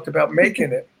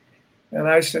making it. And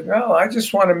I said, no, I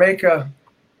just want to make a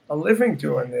living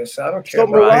doing this. I don't care. So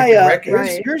Mariah,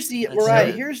 Mariah,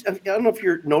 I don't know if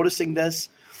you're noticing this,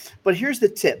 but here's the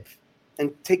tip,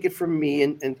 and take it from me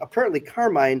and apparently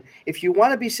Carmine. If you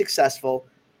want to be successful,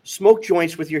 smoke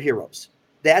joints with your heroes.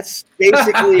 That's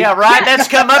basically right. That's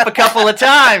come up a couple of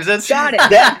times. That's got it.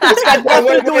 It's got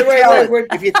nothing to do with talent.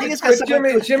 If you think it's got something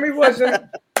to do Jimmy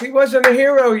wasn't a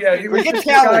hero yet. He was just a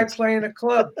guy playing a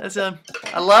club.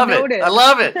 I love it. I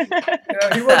love it.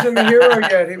 He wasn't a hero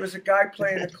yet. He was a guy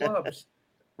playing the clubs.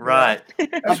 Right.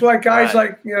 That's why guys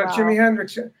like Jimi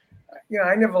Hendrix.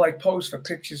 I never posed for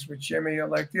pictures with Jimmy.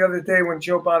 Like the other day when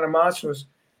Joe Bonamassa was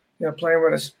playing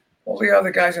with us. All the other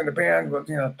guys in the band were,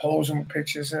 posing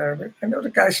pictures. And I know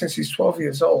the guy since he's 12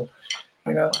 years old.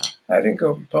 I didn't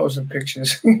go posing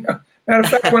pictures. Matter of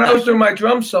fact, when I was doing my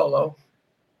drum solo,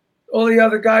 all the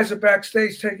other guys are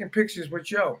backstage taking pictures with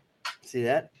Joe. See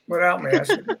that? Without me. I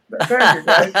said, thank you,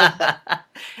 guys.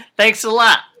 Thanks a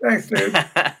lot. Thanks, dude.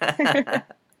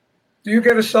 Do you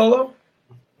get a solo?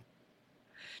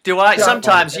 Do I?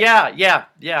 Sometimes, yeah.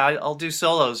 I'll do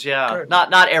solos, yeah. Good.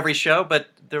 Not every show, but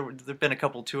there've been a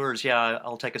couple tours. Yeah,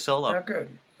 I'll take a solo. Oh, good.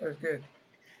 That's good.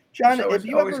 John, so have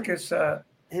you ever gets,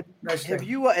 have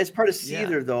you, as part of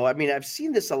Seether, though? I mean, I've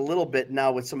seen this a little bit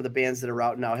now with some of the bands that are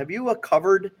out now. Have you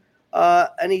covered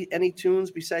any tunes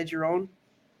besides your own?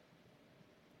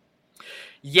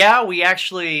 Yeah, we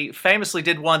actually famously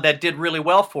did one that did really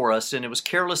well for us, and it was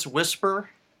 "Careless Whisper."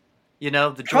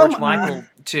 The George Michael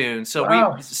tune. So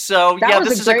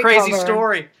this is a crazy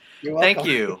story. Thank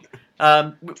you.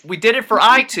 We did it for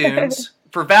iTunes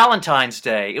for Valentine's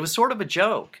Day. It was sort of a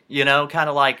joke, kind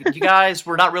of like, you guys,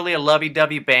 we're not really a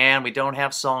lovey-dovey band. We don't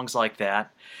have songs like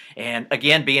that. And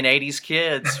again, being 80s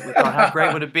kids, we thought, how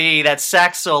great would it be? That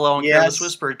sax solo on Careless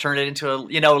Whisper turned it into a,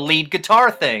 lead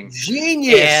guitar thing.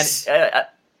 Genius. And,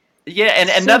 and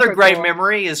another great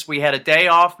memory is we had a day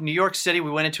off in New York City.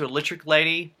 We went into Electric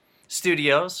Lady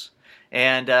Studios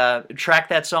and tracked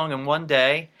that song in one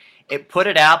day. It put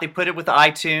it out. They put it with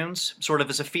iTunes, sort of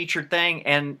as a featured thing,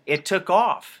 and it took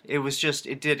off.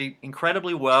 It did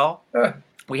incredibly well.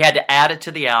 We had to add it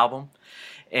to the album,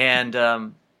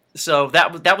 and so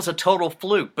that was a total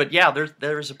fluke. But yeah,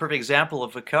 there's a perfect example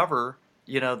of a cover,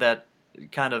 that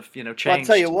kind of changed. Well, I'll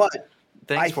tell you what,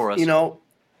 things for us.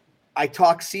 I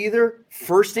talk Seether.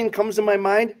 First thing comes to my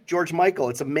mind, George Michael.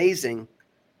 It's amazing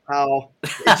how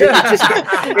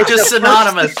it's just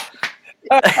synonymous.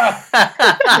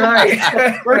 Right.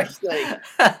 First thing.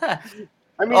 I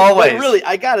mean, always. Really,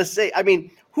 I gotta say,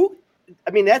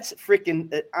 that's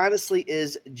freaking. It honestly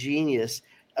is genius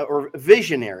or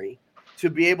visionary to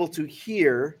be able to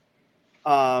hear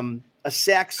a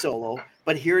sax solo,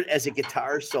 but hear it as a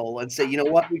guitar solo and say, you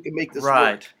know what, we can make this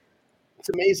work. It's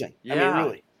amazing. Yeah.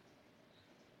 Really.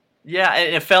 Yeah,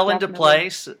 and it fell into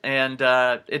place, and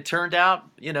it turned out,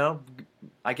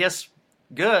 I guess,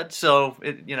 good. So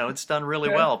it's done really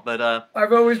well. But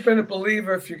I've always been a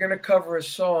believer, if you're going to cover a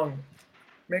song,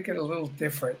 make it a little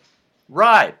different.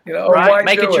 Right. Right.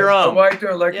 Make it your own. Why do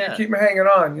it? Like you keep me hanging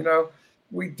on.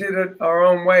 We did it our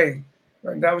own way.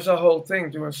 And that was our whole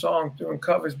thing, doing songs, doing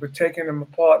covers, but taking them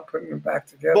apart, putting them back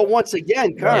together. But once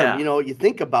again, Carm, you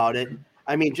think about it.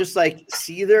 I mean, just like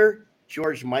Seether,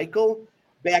 George Michael,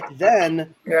 back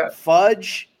then,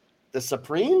 Fudge, the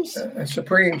Supremes.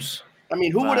 Supremes. I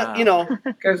mean, who would have, you know,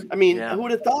 I mean, who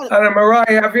would have thought it?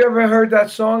 Mariah, have you ever heard that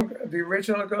song? The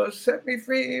original goes, "Set me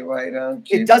free, why don't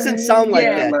you?" It doesn't sound like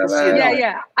that.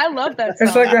 Yeah. I love that song.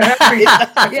 It's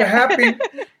like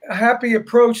a happy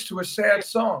approach to a sad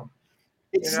song.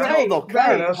 It's still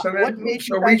though, so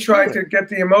we tried to get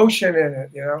the emotion in it,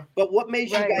 you know. But what made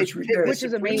you guys which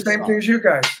is amazing. Same thing as you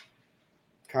guys.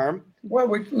 Carm? Well,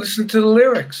 we listened to the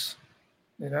lyrics,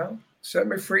 you know. Set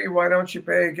me free, why don't you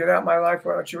pay? Get out my life,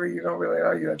 why don't you read? You don't really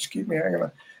know, you just keep me hanging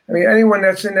on. I mean, anyone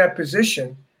that's in that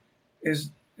position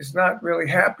is not really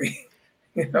happy.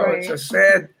 You know, it's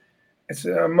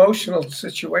an emotional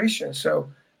situation. So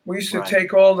we used to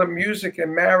take all the music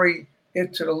and marry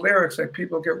it to the lyrics. Like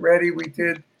People Get Ready, we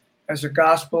did as a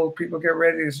gospel. People Get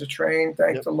Ready as a train,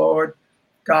 thank the Lord,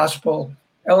 gospel.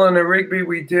 Eleanor Rigby,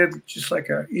 we did just like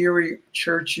a eerie,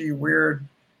 churchy, weird,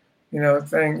 you know,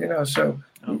 thing, you know. So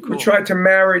we tried to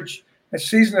marriage A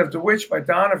Season of the Witch by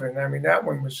Donovan. I mean, that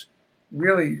one was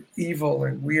really evil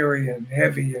and weary and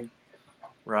heavy and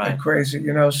crazy,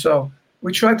 you know. So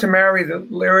we tried to marry the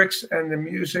lyrics and the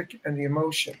music and the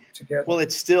emotion together. Well,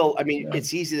 it's still, I mean,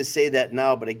 it's easy to say that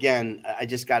now, but again, I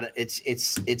just got to,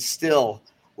 it's still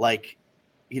like,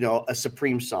 you know, a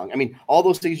Supreme song. I mean, all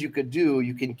those things you could do,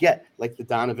 you can get like the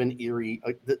Donovan eerie,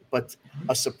 but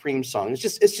a Supreme song. It's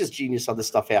just genius how this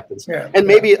stuff happens. Yeah. And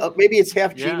maybe it's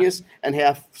half genius and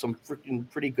half some freaking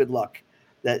pretty good luck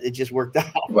that it just worked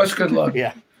out. It was good luck.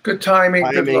 Yeah. Good timing,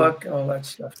 good luck, all that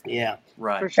stuff. Yeah.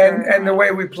 Right. For sure. And the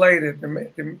way we played it,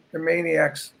 the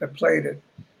maniacs that played it.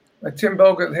 Like Tim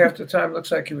Bogert half the time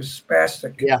looks like he was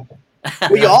spastic. Yeah.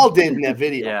 Well, you all did in that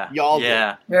video. Y'all did.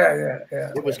 Yeah.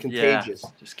 It was contagious.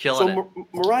 Just killing it. So,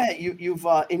 Mariah, you've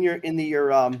in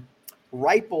your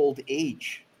ripe old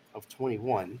age of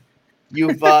 21,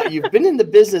 you've been in the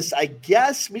business. I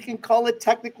guess we can call it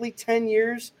technically 10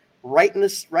 years.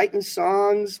 Writing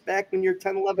songs back when you're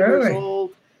 10, 11 years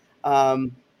old.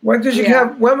 When did you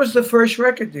have? When was the first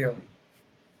record deal?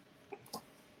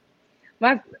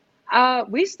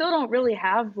 We still don't really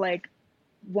have like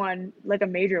a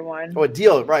major one. Oh, a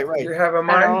deal, right. You have a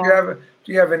mind?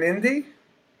 Do you have an indie?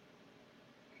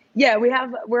 Yeah,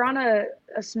 we're on a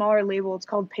smaller label. It's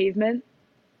called Pavement.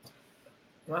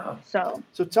 Wow. So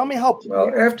tell me how.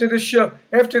 Well, after the show,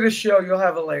 you'll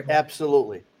have a label.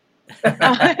 Absolutely.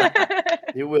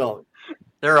 You will.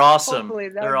 They're awesome.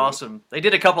 They're awesome. They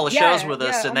did a couple of shows with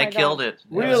us, and they killed it.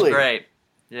 Really? It was great.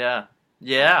 Yeah.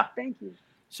 Thank you.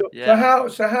 So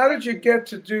how did you get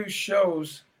to do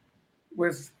shows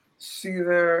with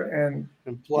Seether and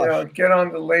Plush? You know, get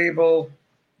on the label?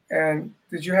 And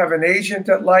did you have an agent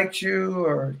that liked you,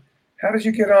 or how did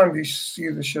you get on these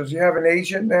Seether shows? You have an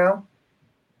agent now?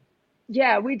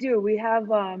 Yeah, we do. We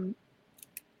have an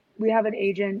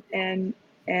agent, and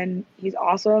he's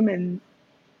awesome, and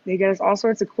they get us all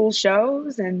sorts of cool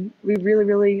shows, and we really,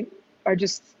 really are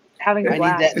just having a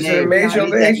blast. Is it a major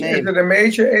agency? Is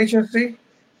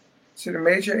it a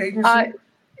major agency?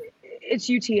 It's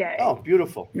UTA. Oh,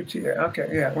 beautiful. UTA. Okay,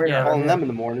 yeah. We're calling them in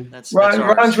the morning.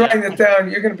 Ron's writing it down.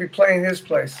 You're going to be playing his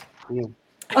place. Yeah.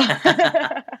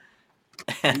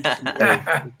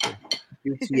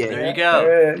 UTA. There you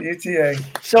go. UTA.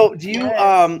 So do you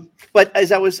but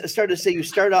as I was started to say, you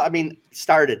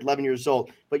started 11 years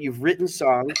old, but you've written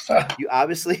songs. You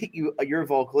obviously you're a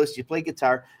vocalist, you play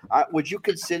guitar. Would you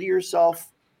consider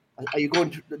yourself, are you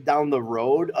going down the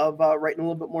road of writing a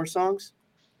little bit more songs?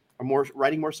 Or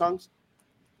writing more songs?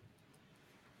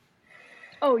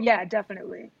 Oh yeah,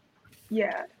 definitely.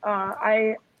 Yeah.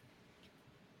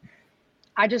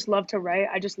 I just love to write.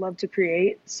 I just love to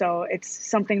create. So it's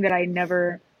something that I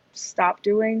never stop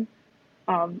doing.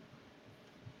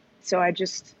 So I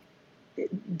just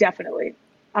definitely,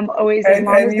 I'm always, as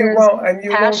long as there's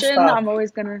passion, I'm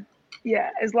always gonna,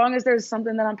 as long as there's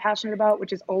something that I'm passionate about,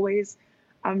 which is always,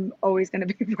 I'm always gonna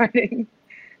be writing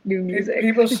new music.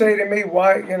 People say to me,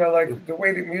 why, you know, like the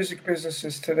way the music business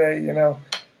is today,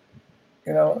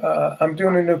 I'm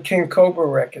doing a new King Cobra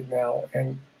record now,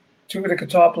 and two of the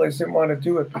guitar players didn't want to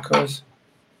do it because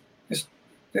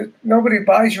nobody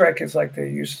buys records like they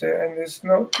used to, and there's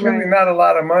really not a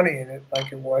lot of money in it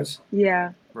like it was.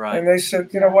 Yeah. Right. And they said,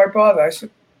 why bother? I said,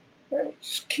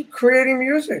 just keep creating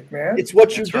music, man. It's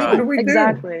what you do. What do we do?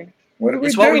 Exactly. What do we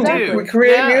it's do? What we do. We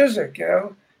create music,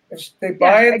 If they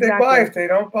buy it, they buy it. If they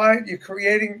don't buy it, you're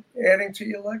adding to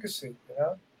your legacy,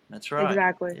 That's right.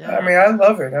 Exactly. Yeah. I mean, I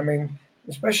love it. I mean,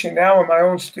 especially now in my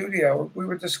own studio. We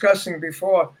were discussing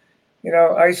before,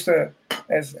 I used to,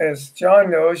 as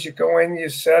John knows, you go in, you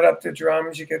set up the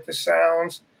drums, you get the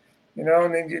sounds, and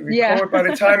then you record. Yeah. By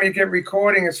the time you get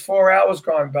recording, it's 4 hours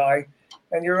gone by,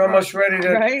 and you're almost ready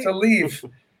to leave.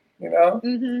 you know.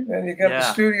 Mm-hmm. And you got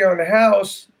the studio in the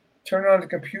house. Turn on the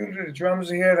computer. The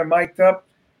drums are here. They're mic'd up.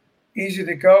 Easy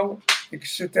to go. You can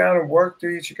sit down and work,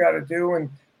 do what you got to do, and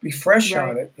be fresh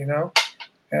on it, you know.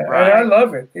 And I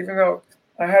love it, even though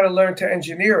I had to learn to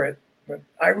engineer it. But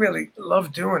I really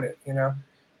love doing it, you know.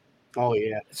 Oh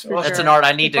yeah, that's an art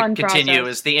I need to continue.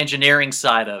 Is the engineering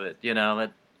side of it, you know.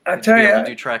 I tell you, to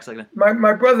do tracks like that.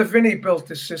 My brother Vinny built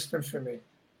this system for me.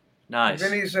 Nice.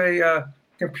 Vinny's a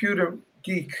computer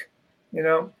geek, you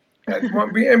know.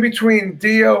 In between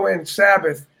Dio and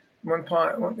Sabbath,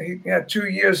 he had 2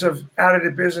 years out of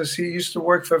the business. He used to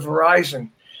work for Verizon.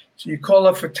 So you call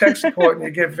up for tech support and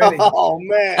you get Vinny. Oh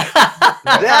man,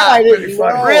 that I didn't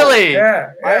know. Really?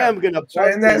 Yeah. I am gonna. So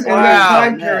in that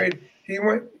time period, he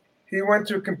went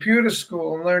to computer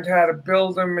school and learned how to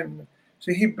build them, and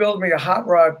so he built me a hot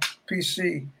rod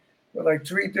PC with like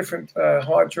 3 different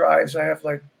hard drives. I have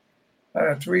like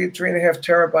 3.5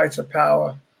 terabytes of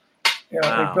power. You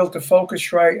know, we built the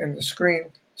Focusrite and the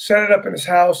screen, set it up in his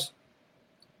house,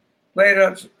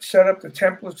 set up the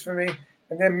templates for me,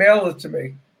 and then mailed it to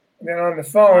me. And then on the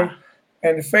phone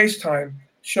and the FaceTime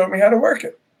showed me how to work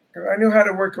it. I knew how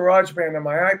to work GarageBand on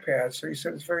my iPad, so he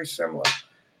said it's very similar.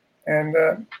 And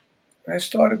I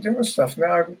started doing stuff.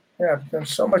 Now I've done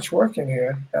so much work in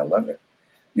here. I love it.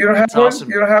 You don't have one? Awesome.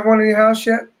 You don't have one in your house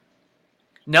yet?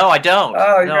 No, I don't.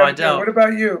 Oh, no, I don't. What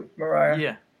about you, Mariah?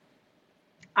 Yeah.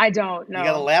 I don't know. You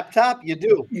got a laptop? You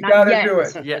do. You got to do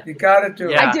it. Yeah. You got to do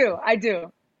it. I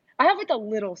do. I have like a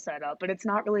little setup, but it's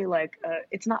not really like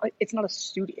it's not a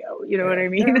studio. You know what I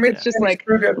mean? It's just like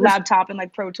laptop and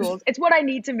like Pro Tools. It's what I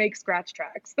need to make scratch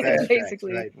tracks. That's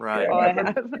basically all I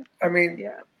have. I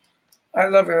mean, I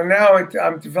love it. And now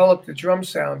I've developed the drum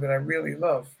sound that I really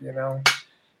love, you know.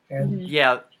 And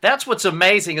yeah, that's what's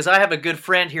amazing is I have a good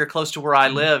friend here close to where I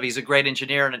live. He's a great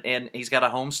engineer, and he's got a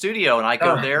home studio, and I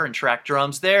go there and track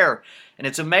drums there. And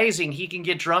it's amazing. He can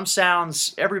get drum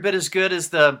sounds every bit as good as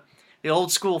the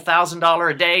old school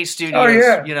 $1,000 a day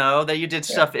studios, you know, that you did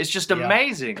stuff. It's just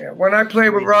amazing. Yeah. When I play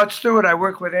with Rod Stewart, I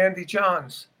work with Andy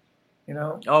Johns, you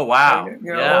know. Oh, wow. And,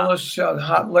 you know, all those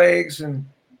Hot Legs and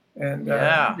Do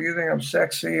You Think I'm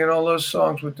Sexy and all those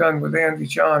songs were done with Andy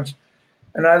Johns.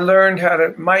 And I learned how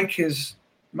to mic his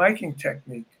miking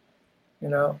technique, you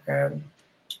know, and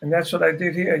that's what I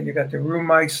did here. You got the room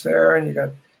mics there, and you got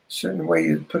a certain way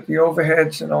you put the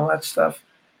overheads and all that stuff.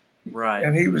 Right.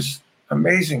 And he was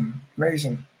amazing.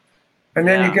 And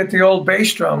then you get the old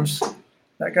bass drums.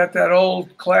 I got that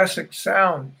old classic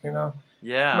sound, you know.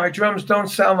 Yeah. My drums don't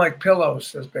sound like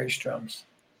pillows as bass drums.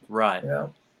 Right. You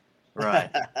know. Right.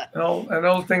 An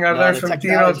old thing I learned from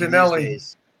Dino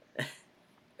Danelli.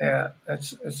 Yeah,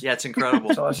 it's incredible.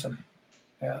 It's awesome.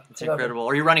 Yeah, it's incredible.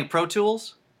 Are you running Pro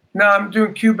Tools? No, I'm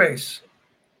doing Cubase.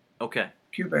 Okay.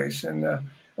 Cubase, and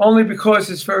only because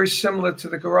it's very similar to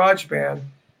the GarageBand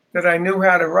that I knew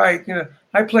how to write. You know,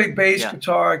 I play bass,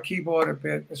 guitar, keyboard a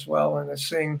bit as well, and I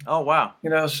sing. Oh wow! You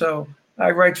know, so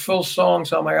I write full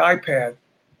songs on my iPad.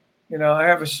 You know, I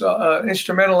have a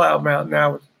instrumental album out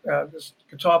now. This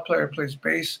guitar player plays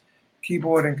bass,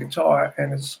 keyboard, and guitar,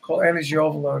 and it's called Energy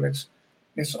Overload.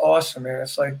 It's awesome, man.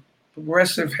 It's like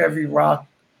progressive heavy rock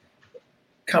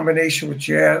combination with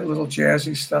jazz, little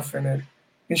jazzy stuff in it,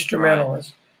 instrumental.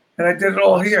 Right. And I did it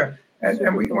all here.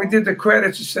 And we did the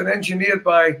credits. It said engineered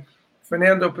by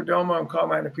Fernando Perdomo and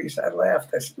Carmine Appice. I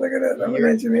laughed. I said, look at that. I'm an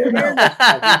engineer now.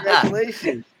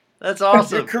 Congratulations. That's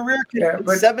awesome. Your career,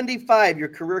 75, your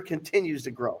career continues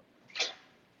to grow.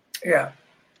 Yeah.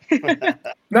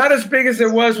 Not as big as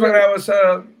it was when I was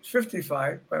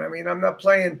 55, but I mean, I'm not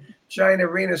playing giant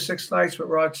arena 6 nights with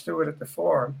Rod Stewart at the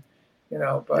Forum, you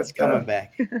know. But it's coming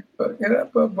back. But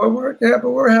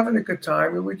we're having a good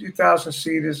time. We do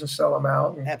 1,000-seaters and sell them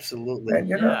out. And, absolutely. And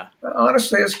you know,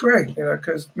 honestly, it's great, you know,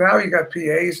 because now you got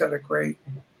PAs that are great,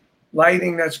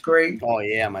 lighting that's great. Oh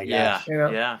yeah, my gosh. You know?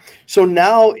 Yeah. So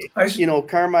now, you know,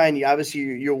 Carmine, obviously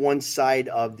you're one side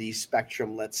of the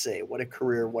spectrum. Let's say, what a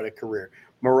career.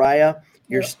 Mariah,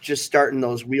 you're just starting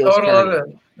those wheels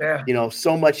turning. You know,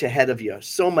 so much ahead of you.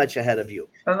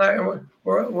 And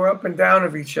we're up and down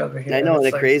of each other here. I know,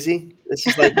 isn't that crazy? This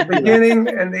is like the beginning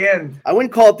and the end. I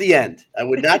wouldn't call it the end. I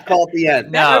would not call it the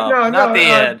end. No, not the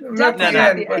end. Not the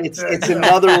end. But, it's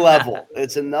another level.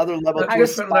 It's another level to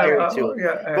aspire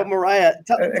to. But Mariah,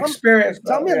 tell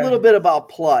me a little bit about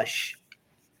Plush.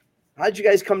 How did you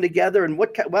guys come together, and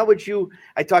why would you?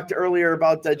 I talked earlier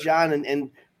about John and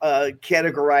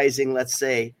categorizing, let's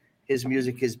say, his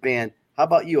music, his band. How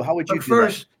about you? How would you do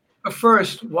that? But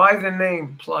first, why the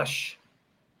name Plush?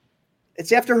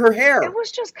 It's after her hair. It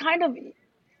was just kind of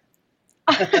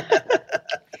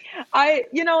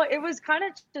it was kind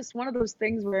of just one of those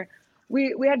things where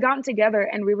we had gotten together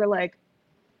and we were like,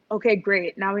 okay,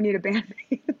 great. Now we need a band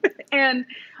name. And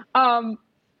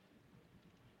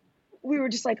we were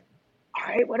just like, all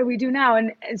right, what do we do now?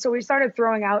 And so we started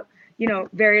throwing out, you know,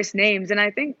 various names. And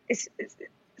I think it's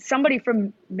somebody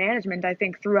from management, I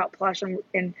think, threw out Plush.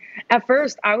 And at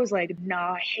first I was like,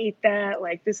 nah, I hate that.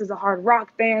 Like, this is a hard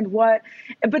rock band. What?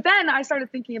 But then I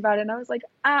started thinking about it and I was like,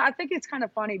 I think it's kind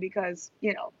of funny because,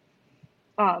 you know,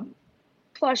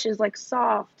 Plush is like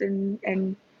soft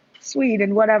and sweet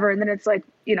and whatever. And then it's like,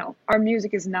 you know, our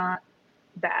music is not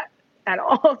that at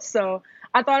all. So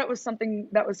I thought it was something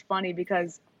that was funny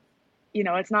because, you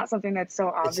know, it's not something that's so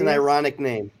obvious. It's an ironic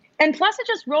name. And plus it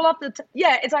just rolled off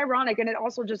yeah, it's ironic. And it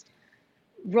also just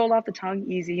rolled off the tongue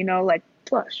easy, you know, like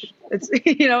Plush. It's,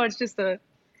 you know, it's just an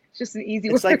easy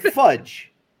word. It's like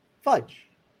fudge. Fudge.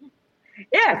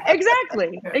 Yeah,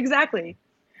 exactly. Exactly.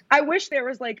 I wish there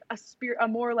was like a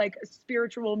more like a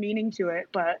spiritual meaning to it,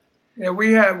 but yeah,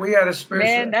 we had a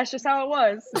spiritual. Man, that's just how it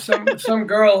was. Some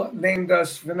girl named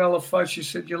us Vanilla Fudge. She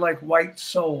said, "You're like white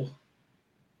soul."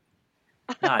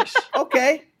 Nice.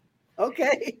 Okay.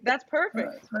 That's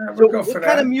perfect. So what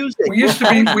kind of music? We used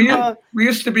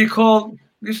to be called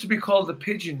the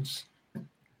Pigeons.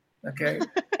 Okay.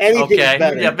 Anything's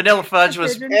better. Yeah, Vanilla Fudge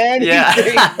was.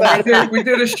 Anything's better. We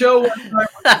did a show with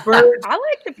the birds. I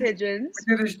like the Pigeons.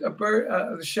 We did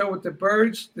the show with the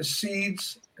birds, the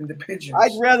seeds, and the pigeons.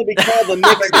 I'd rather be called the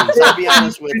Mixons, I'll be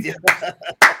honest with you.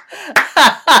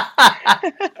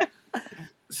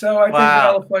 So I think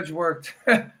Vanilla Fudge worked.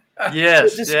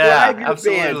 Yes, so describe your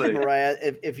absolutely. band, Mariah,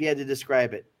 if you had to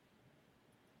describe it.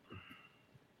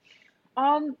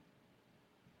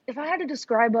 If I had to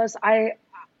describe us, I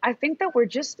think that we're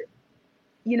just,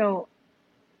 you know,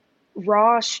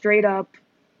 raw, straight up,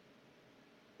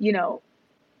 you know,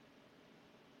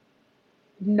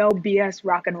 no BS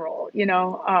rock and roll, you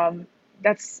know.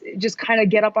 That's just kind of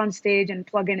get up on stage and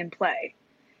plug in and play,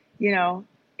 you know,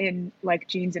 in like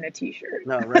jeans and a t-shirt.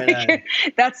 No, right. Like,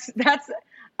 that's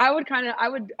I would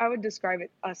describe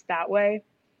us that way.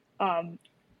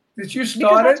 Did you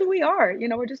start because that's who we are, you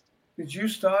know. We're just. Did you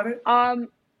start it?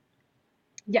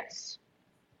 Yes.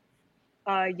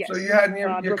 Yes. So you had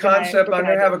your concept. I'm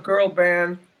gonna have a girl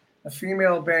band, a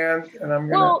female band, and I'm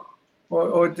gonna.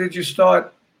 Or did you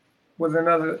start with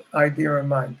another idea in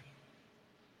mind?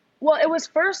 Well, it was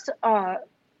first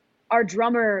our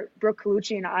drummer Brooke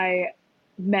Colucci and I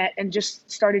met and just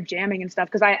started jamming and stuff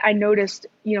because I noticed,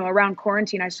 you know, around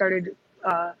quarantine I started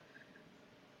her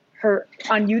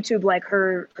on YouTube, like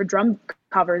her drum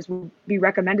covers would be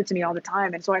recommended to me all the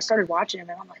time, and so I started watching them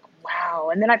and I'm like, wow.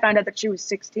 And then I found out that she was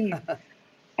 16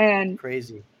 and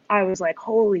crazy. I was like,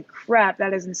 holy crap,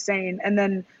 that is insane. And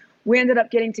then we ended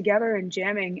up getting together and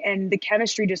jamming, and the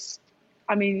chemistry just,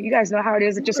 I mean, you guys know how it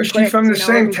is. It just Is clicked, she from the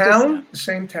same town? The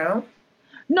same town?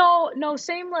 No,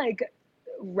 same like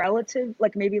relative,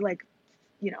 like maybe like,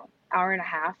 you know, hour and a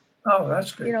half. Oh,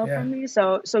 that's good. You know, from me.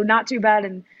 So not too bad.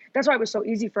 And that's why it was so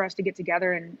easy for us to get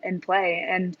together and play.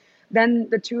 And then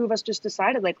the two of us just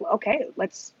decided like, okay,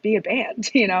 let's be a band,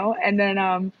 you know? And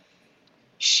then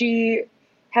she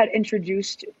had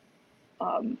introduced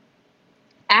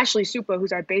Ashley Supa,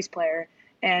 who's our bass player,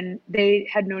 and they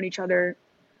had known each other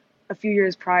a few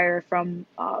years prior from,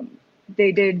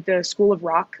 they did the School of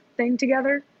Rock thing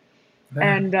together.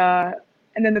 Yeah.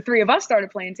 And then the three of us started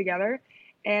playing together.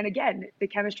 And again, the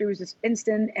chemistry was just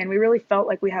instant and we really felt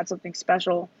like we had something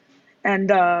special. And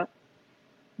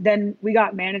then we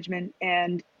got management,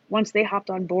 and once they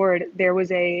hopped on board, there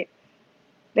was a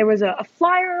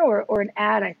flyer or an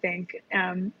ad, I think,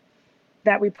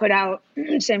 that we put out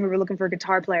saying we were looking for a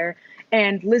guitar player.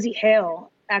 And Lizzie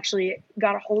Hale actually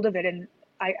got a hold of it and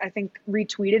I think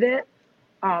retweeted it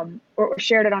or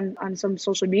shared it on some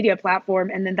social media platform.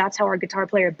 And then that's how our guitar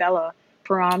player, Bella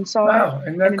Param, saw it.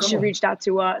 And then she reached out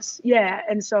to us. Yeah.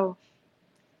 And so,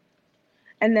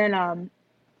 and then,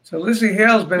 so Lizzie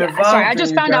Hale's been involved. Sorry, I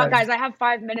just found out, guys. I have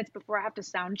 5 minutes before I have to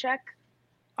sound check.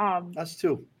 That's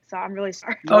two. So I'm really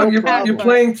sorry. Oh, you're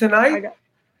playing tonight?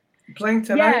 You're playing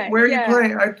tonight? Yeah, where are you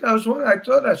playing? I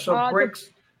thought I saw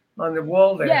bricks on the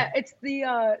wall there. Yeah, it's the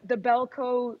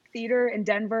Belco Theater in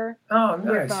Denver. Oh,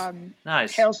 nice. With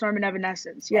nice. Hailstorm and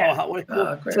Evanescence. Yeah. Cool.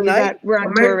 Tonight we're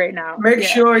on tour right now. Make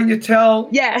sure you tell.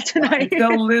 Yeah, tonight.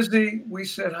 Tell Lizzie we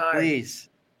said hi. Please.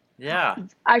 Yeah.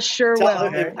 I sure will.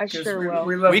 Okay. I sure will.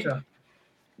 We love her.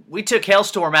 We took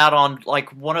Hailstorm out on like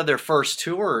one of their first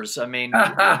tours. I mean,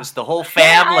 it was the whole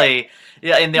family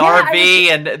in the RV,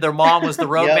 and their mom was the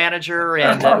road manager,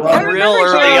 and real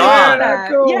early on.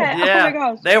 Cool. Yeah. Oh my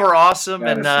gosh. They were awesome,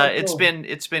 and so cool.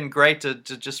 it's been great to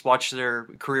just watch their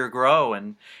career grow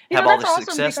and have all the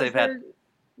success they've had.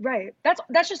 Right.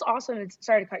 That's just awesome.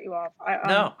 Sorry to cut you off.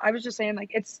 No. I was just saying,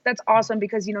 like, that's awesome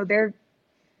because, you know, that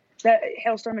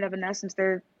Halestorm and Evanescence,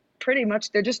 they're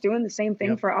just doing the same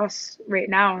thing for us right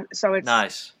now. So it's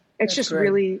nice. It's just great.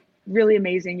 Really, really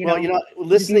amazing. You know,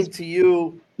 listening to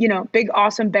you, you know, big,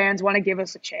 awesome bands want to give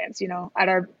us a chance, you know, at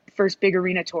our first big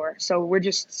arena tour. So we're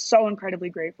just so incredibly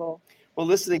grateful. Well,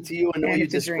 listening to you and the way you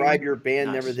describe your band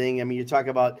and everything, I mean, you talk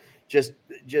about just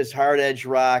hard edge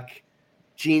rock,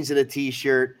 jeans and a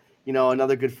t-shirt, you know,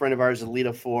 another good friend of ours,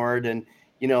 Alita Ford. And,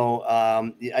 you know,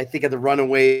 I think of the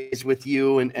Runaways with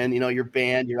you and, you know, your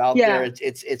band, you're out there.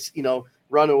 It's, you know,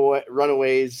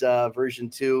 Runaways version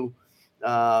 2.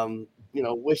 You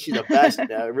know, wish you the best.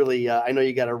 Really, I know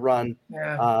you got to run.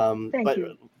 Yeah. But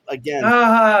you. Again,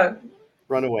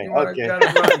 Runaway. Okay.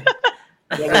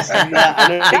 I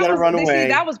know you got to run away.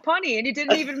 That was punny, and you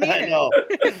didn't even mean it. I know.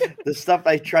 The stuff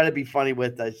I try to be funny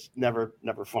with, that's never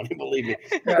funny, believe me.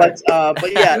 Yeah.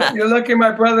 But yeah. You're lucky,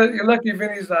 my brother. You're lucky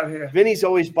Vinny's not here. Vinny's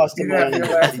always busting my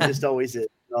onions. He just always is.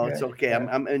 No, it's okay. Yeah.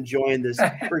 I'm enjoying this.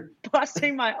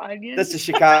 Busting my onions? That's a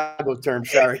Chicago term.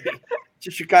 Sorry. It's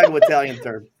a Chicago Italian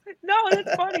term. No,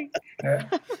 that's funny. Yeah.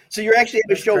 So you're actually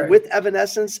at a show with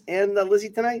Evanescence and Lizzie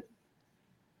tonight?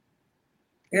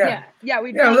 Yeah.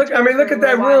 Look at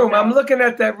that room. I'm looking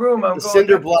at that room. I'm the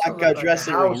cinder block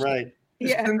dressing room, right? The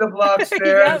cinder block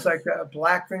there. It's like a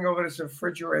black thing over this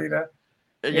refrigerator.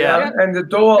 Yeah. And the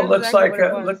door looks like a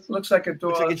door. Looks like a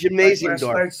gymnasium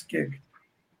door. Last night's gig.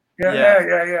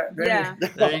 Yeah.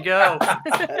 There you go.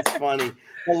 That's funny.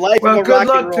 Well, good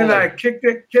luck tonight. Kick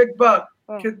butt.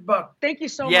 Kick butt. Thank you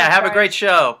so much. Yeah, have a great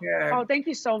show. Yeah. Oh, thank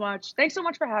you so much. Thanks so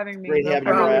much for having me. Great having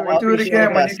you. We'll do it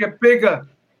again when you get bigger.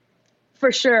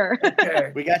 For sure.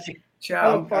 Okay. We got you.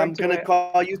 Ciao. I'm going to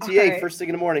call UTA first thing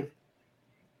in the morning.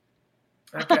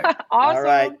 Okay. Awesome. All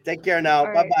right. Take care now.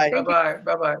 Right. Bye-bye.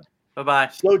 Bye-bye. Bye-bye.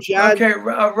 So, John. Okay,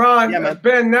 Ron.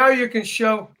 Ben, now you can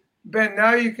show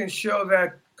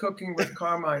that Cooking with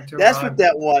Carmine to That's Ron. what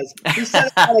that was. He said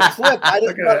it on a clip. I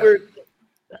didn't know we were...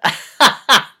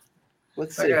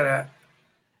 Let's see. Look at that.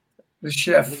 The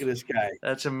chef. Look at this guy.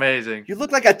 That's amazing. You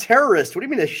look like a terrorist. What do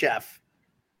you mean a chef?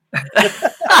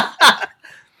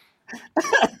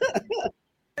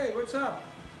 Hey, what's up?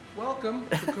 Welcome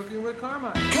to Cooking with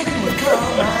Carmine. Cooking with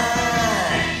Carmine.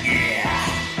 Yeah.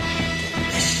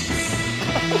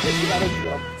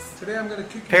 Today I'm going to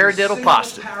cook you paradiddle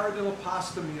pasta. Paradiddle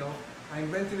pasta meal. I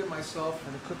invented it myself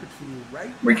and I cook it for you,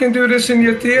 right? We can do this in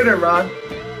your theater, Ron.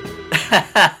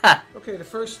 Okay, the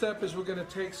first step is we're going to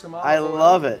take some olive oil. I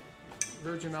love it.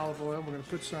 Virgin olive oil. We're going to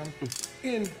put some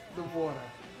in the water.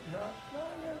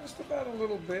 Just about a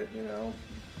little bit, you know.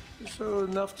 Just so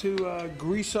enough to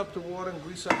grease up the water and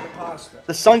grease up the pasta.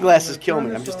 The sunglasses kill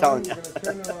me, I'm just telling you. We're going to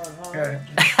turn it on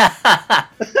high.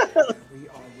 We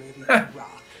are ready to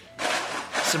rock.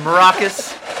 Some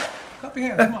maracas. Clap your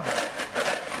hands, come on.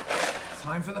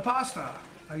 Time for the pasta.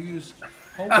 I use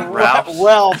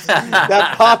Ralph's.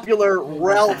 That popular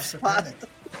Ralph's pasta.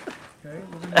 Okay,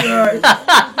 we're going to do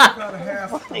about a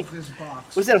half of this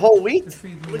box. Was it whole wheat?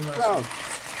 Which brown?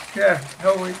 Yeah,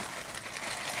 whole wheat.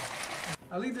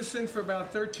 I'll leave this in for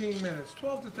about 13 minutes,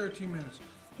 12 to 13 minutes.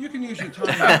 You can use your time.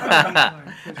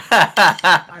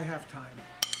 I have time.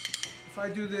 If I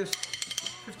do this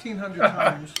 1,500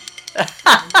 times.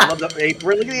 I love the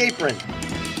apron. Look at the apron.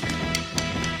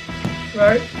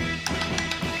 Right.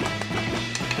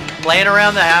 Playing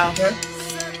around the house.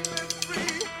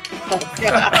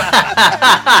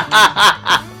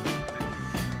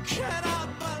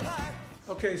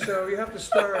 Okay, so you have to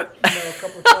stir it, a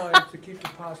couple of times to keep the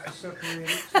pasta separated.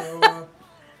 So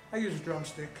I use a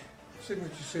drumstick,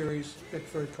 Signature Series,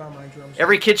 Bickford Carmine drumstick.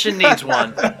 Every kitchen needs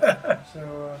one.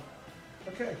 So,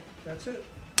 okay, that's it.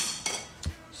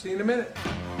 See you in a minute.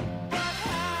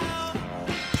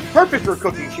 Perfect for a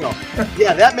cooking show.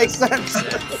 Yeah, that makes sense.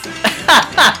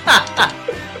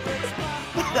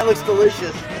 That looks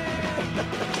delicious.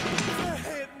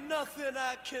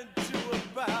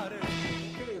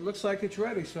 Okay, it looks like it's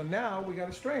ready. So now we got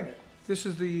to strain it. This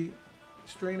is the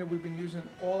strainer we've been using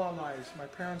all our lives. My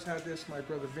parents had this. My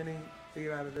brother Vinny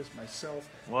ate out of this. Myself.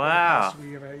 Wow.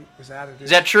 We was out of this.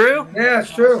 Is that true? Yeah,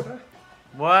 it's true.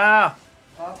 Wow.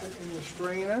 Pop it in the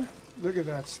strainer. Look at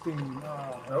that steam.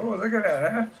 Oh, look at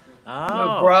that, huh? Oh. A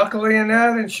little broccoli in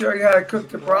that, and show you how to cook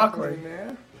the broccoli. In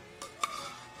there.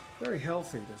 Very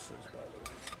healthy this is, by the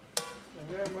way. And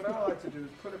then what I like to do is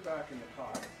put it back in the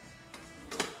pot.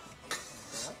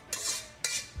 Like this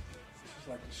is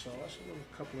like the sauce.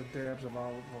 A couple of dabs of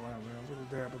olive oil. A little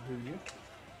dab will do you.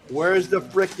 Where's the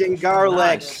frickin'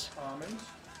 garlic? Nice. Almonds.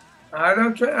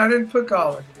 I didn't put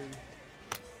garlic.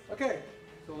 Okay,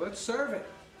 so let's serve it.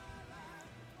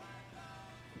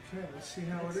 Okay, let's see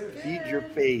how it is. Feed your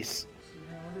face.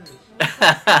 Let's see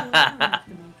how it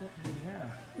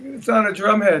is. It's on a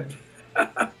drum head.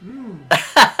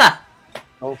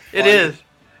 Oh, it is.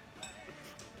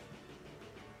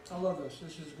 I love this.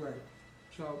 This is great.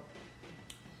 So,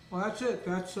 well, that's it.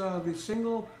 That's the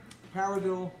single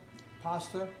Paradiddle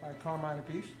pasta by Carmine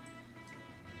Appice.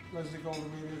 Leslie Golden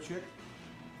Radio Chick.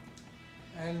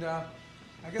 And I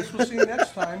guess we'll see you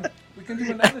next time. We can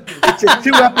do another dude. It's a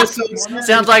 2 episodes.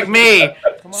 Sounds like me.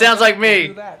 Sounds like me.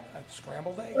 Do that.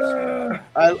 Scrambled eggs.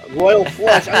 Royal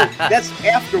flush. That's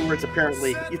afterwards,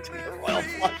 apparently. You took a royal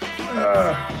flush.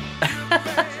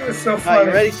 It's so All funny. right,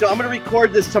 you ready? So I'm going to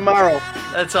record this tomorrow.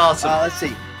 That's awesome. Let's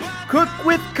see. Cook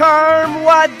with Carm,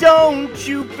 why don't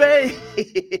you bake?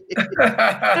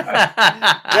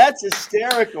 That's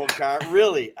hysterical, Carm.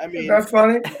 Really. I mean, Isn't that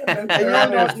funny?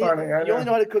 You only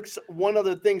know how to cook one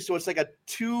other thing, so it's like a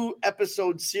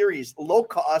 2-episode series. Low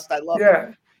cost. I love it.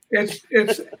 Yeah.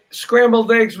 It's scrambled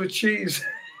eggs with cheese.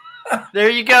 There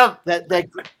you go. That's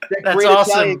That's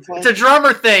awesome. It's a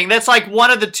drummer thing. That's like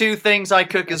one of the 2 things I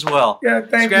cook as well. Yeah,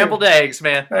 thank Scrambled you. eggs,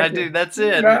 man. Thank I do. you. That's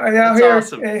it. Now That's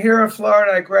awesome. here in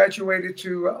Florida, I graduated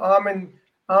to almond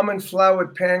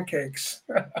floured pancakes.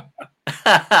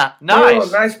 Nice. Oh,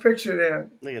 nice picture there.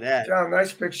 Look at that. John,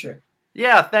 nice picture.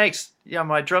 Yeah, thanks. Yeah,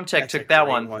 my drum tech took that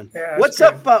one. Yeah, What's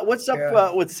that's up? What's up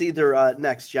Yeah. with Cedar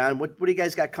next, John? What do you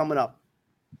guys got coming up?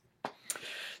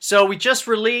 So we just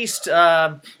released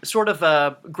sort of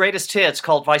a greatest hits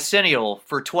called Vicennial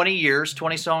for 20 years,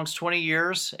 20 songs, 20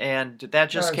 years. And that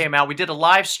just came out. We did a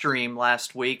live stream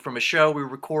last week from a show we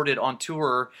recorded on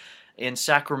tour in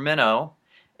Sacramento.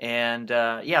 And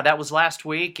yeah, that was last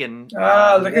week. And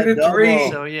look at the 3.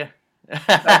 So yeah.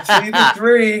 I see the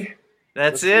 3.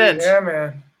 That's it. Yeah,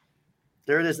 man.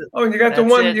 There it is. Oh, and you got the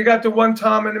That's one. it. You got the one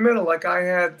tom in the middle, like I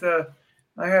had.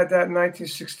 I had that in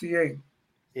 1968.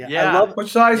 Yeah. Yeah. I love What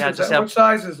size Yeah, is just that? have What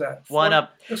size is that? One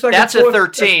up. Looks like That's a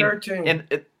 13. That's 13.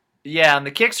 And yeah, and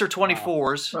the kicks are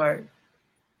 24s, Right,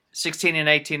 16 and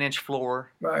 18-inch floor.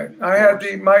 right. I had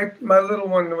my little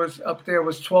one was up there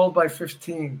was 12 by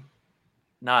 15.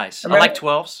 Nice. I I mean, like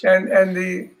 12s.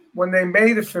 And when they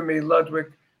made it for me,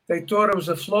 Ludwig, they thought it was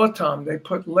a floor tom. They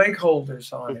put leg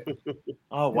holders on it.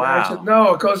 Oh, And I said, wow.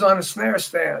 no, it goes on a snare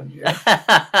stand. Yeah.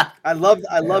 I love his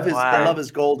Wow. I love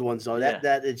his gold ones though. Yeah.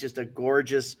 That is just a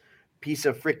gorgeous piece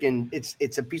of freaking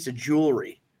it's a piece of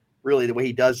jewelry, really, the way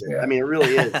he does it. Yeah. I mean, it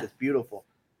really is. It's beautiful.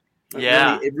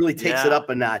 Yeah. It really takes it up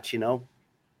a notch, you know.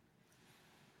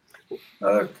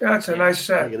 That's a nice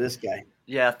Look set. at this guy.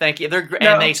 Yeah, thank you. They're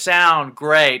No. and they sound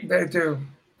great. They do.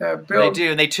 They Bill,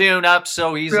 do, and they tune up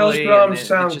so Bill's easily. drums and it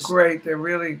sound just- great. They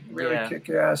really Yeah. kick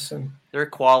ass. And They're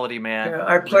quality, man. yeah,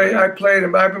 I played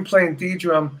them. I've been playing D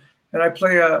drum, and I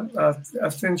play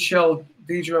a thin shell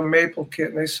D drum maple kit,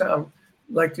 and they sound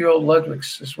like the old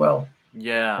Ludwigs as well.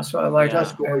 Yeah. That's what I like. Yeah.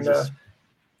 That's gorgeous.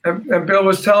 And Bill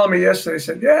was telling me yesterday. He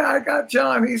said, "Yeah, I got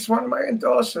John. He's one of my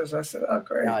endorsers." I said, "Oh,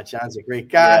 great." No, John's a great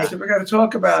guy. I said, "We got to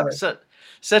talk about it."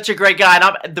 Such a great guy.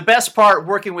 And the best part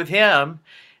working with him,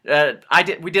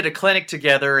 we did a clinic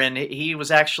together, and he was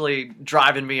actually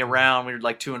driving me around. We were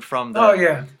like to and from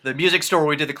the music store where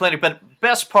we did the clinic. But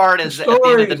best part is at the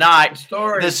end of the night,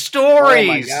 the stories.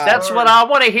 Oh my God. That's what I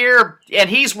want to hear. And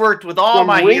he's worked with all From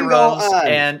my Ringo heroes. on.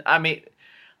 And I mean,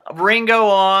 Ringo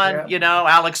on, Yeah. you know,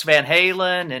 Alex Van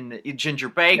Halen and Ginger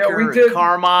Baker we did- and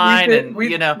Carmine we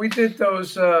did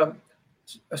those a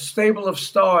stable of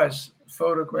stars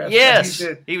photographs. that Yes, he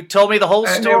did. he told me the whole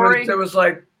And story. there was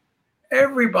like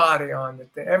everybody on the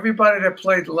thing. Everybody that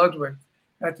played Ludwig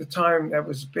at the time that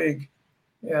was big.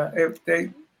 Yeah,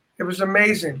 it was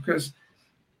amazing because,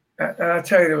 and I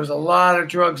tell you, there was a lot of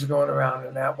drugs going around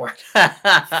in that one.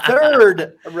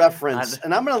 Third reference,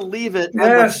 and I'm going to leave it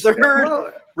Yes, on the third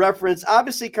well, reference.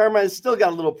 Obviously, Carmine's still got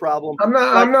a little problem.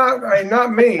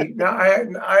 not me. No,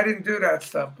 I didn't do that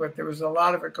stuff, but there was a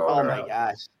lot of it going Oh around. my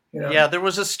gosh! You know? Yeah, there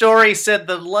was a story said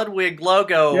the Ludwig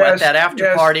logo at that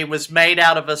after party was made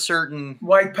out of a certain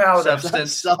white powder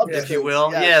substance, Substance, if you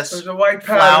will. yes. Yes. There was a white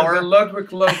powder, Flour. the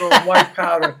Ludwig logo, white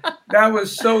powder. That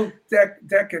was so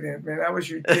decadent, man. That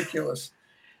was ridiculous.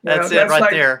 You That's know, it right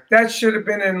like, there. That should have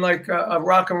been in like a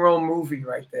rock and roll movie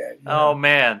right there. You know? Oh,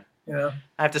 man. You know?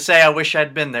 I have to say I wish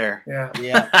I'd been there. Yeah.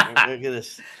 Yeah, look at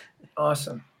this.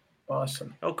 Awesome.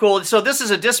 Oh, cool. So this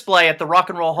is a display at the Rock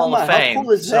and Roll Hall of Fame. How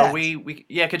cool is so that? we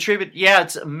contribute. Yeah,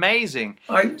 it's amazing.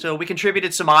 I, So we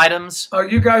contributed some items.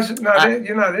 you guys you're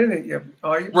not in it yet,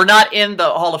 are you? We're not in the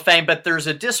Hall of Fame, but there's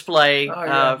a display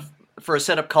for a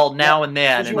setup called Now and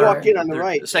Then. As you and walk in on the there's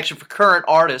right. a section for current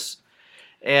artists.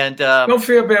 And Don't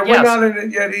feel bad. yes. We're not in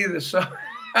it yet either. So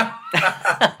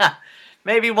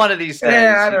Maybe one of these days.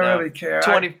 Yeah, I don't really care.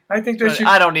 20. I think they should.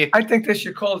 I don't need. I think they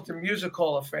should call it the Music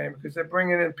Hall of Fame because they're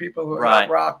bringing in people who are Right. not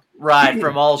rock. Right,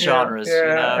 from all genres.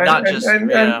 Not just.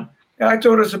 And I thought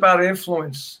it was about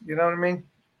influence. You know what I mean?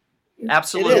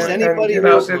 Absolutely. It is. Anybody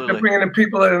they're bringing in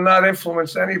people that are not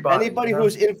influenced anybody. Anybody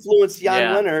who's influenced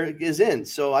Jan Wenner is in.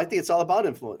 So I think it's all about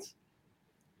influence.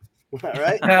 All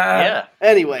right? Yeah.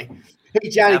 Anyway. Hey,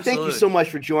 Johnny, Absolutely. thank you so much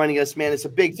for joining us, man. It's a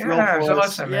big thrill for us.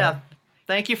 Awesome, yeah.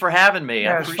 Thank you for having me.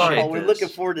 I appreciate it. We're looking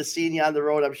forward to seeing you on the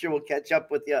road. I'm sure we'll catch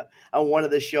up with you on one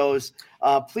of the shows.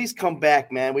 Please come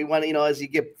back, man. We want to, as you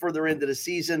get further into the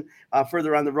season,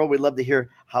 further on the road, we'd love to hear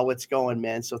how it's going,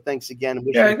 man. So thanks again.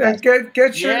 And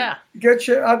get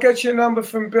your. I'll get your number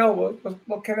from Bill.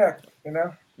 We'll connect.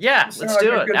 Yeah, let's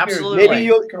do it.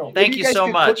 Absolutely. Thank you so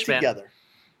much, man. Together.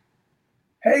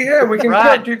 Hey, yeah, we can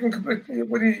cook. You can cook.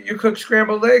 What do you cook?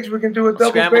 Scrambled eggs. We can do a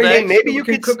double bass. Hey, maybe you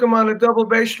can cook them on a double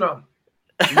bass drum.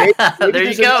 Maybe there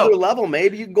you go. To a level.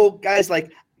 Maybe you can go, guys,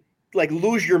 like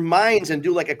lose your minds and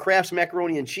do like a Kraft's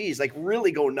macaroni and cheese, like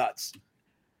really go nuts.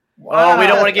 Wow. Oh, we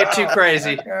don't want to get too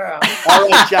crazy. Yeah. All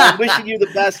right, John. Wishing you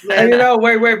the best, man. And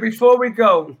wait. Before we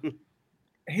go,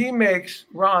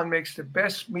 Ron makes the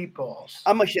best meatballs.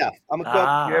 I'm a chef. I'm a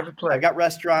cook. You ever play? I got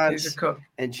restaurants. He's a cook.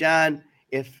 And John,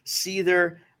 if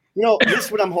Seether, this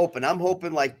is what I'm hoping. I'm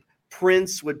hoping like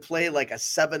Prince would play like a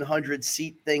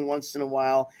 700-seat thing once in a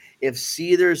while. If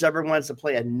Seethers ever wants to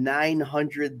play a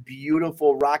 900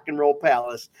 beautiful rock and roll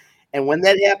palace, and when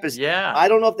that happens, I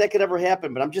don't know if that could ever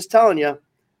happen, but I'm just telling you,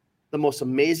 the most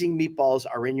amazing meatballs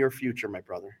are in your future, my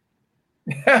brother.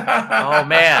 Oh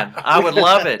man, I would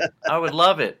love it.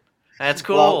 That's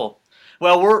cool.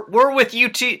 Well, we're with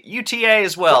UTA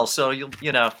as well, so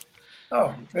you know.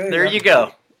 Oh, there you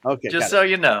go. Okay, just so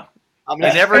you know. You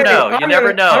never know. You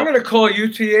never know. I'm going to call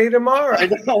UTA tomorrow. I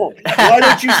know. Why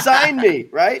don't you sign me,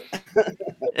 right?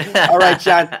 All right,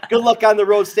 John. Good luck on the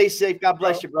road. Stay safe. God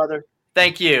bless you, brother.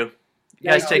 Thank you. You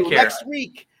guys take care. Next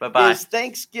week is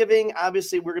Thanksgiving.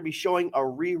 Obviously, we're going to be showing a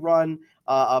rerun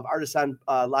of Artists on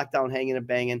Lockdown Hanging and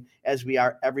Banging as we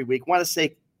are every week. Want to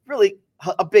say really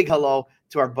a big hello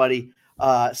to our buddy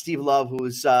Steve Love,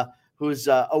 who's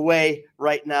away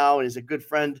right now and is a good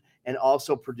friend and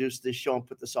also produced this show and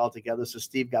put this all together. So,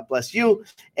 Steve, God bless you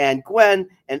and Gwen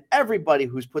and everybody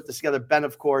who's put this together. Ben,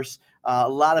 of course, a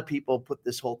lot of people put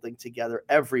this whole thing together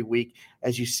every week.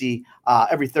 As you see,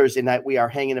 every Thursday night, we are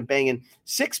hanging and banging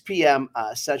 6 p.m.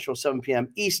 Central, 7 p.m.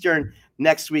 Eastern.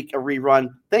 Next week, a rerun.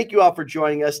 Thank you all for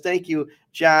joining us. Thank you,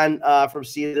 John from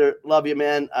Seether. Love you,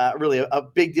 man. Really a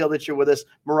big deal that you're with us.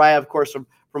 Mariah, of course, from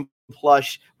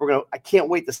Plush. I can't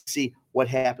wait to see what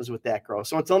happens with that girl.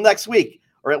 So until next week,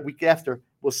 or a week after,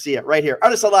 we'll see it right here.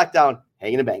 Artists on Lockdown,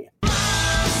 hanging and banging.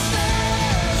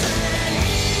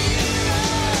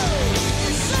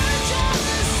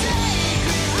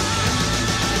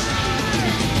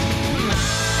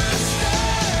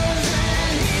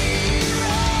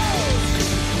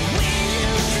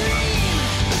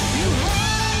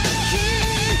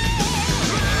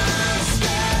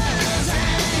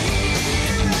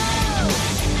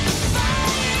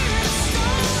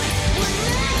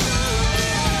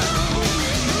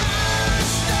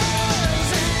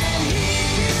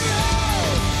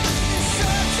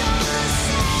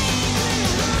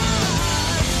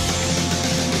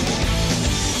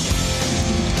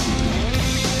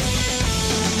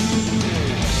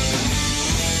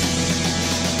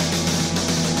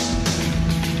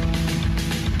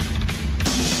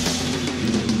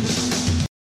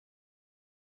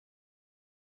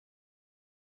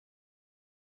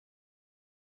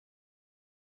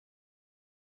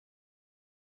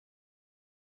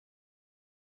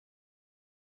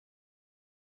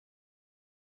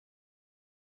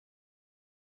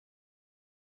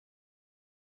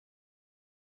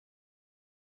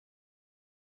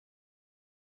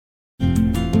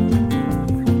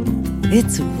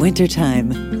 It's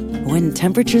wintertime. When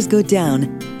temperatures go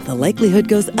down, the likelihood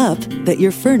goes up that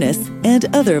your furnace and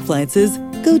other appliances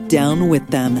go down with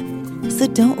them. So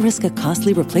don't risk a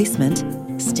costly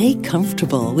replacement. Stay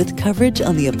comfortable with coverage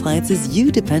on the appliances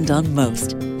you depend on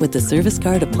most with the Service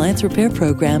Guard Appliance Repair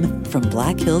Program from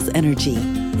Black Hills Energy.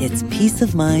 It's peace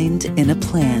of mind in a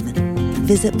plan.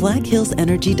 Visit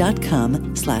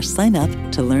blackhillsenergy.com/sign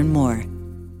up to learn more.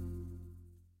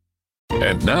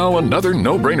 And now another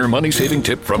no-brainer money-saving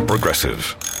tip from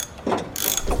Progressive.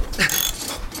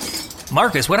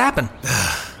 Marcus, what happened?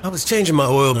 I was changing my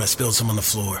oil and I spilled some on the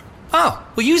floor. Oh,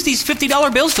 well, use these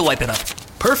 $50 bills to wipe it up.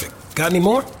 Perfect. Got any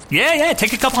more? Yeah,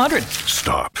 take a couple hundred.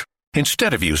 Stop.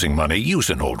 Instead of using money,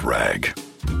 use an old rag.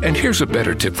 And here's a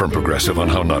better tip from Progressive on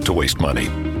how not to waste money.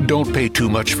 Don't pay too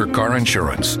much for car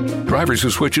insurance. Drivers who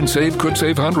switch and save could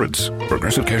save hundreds.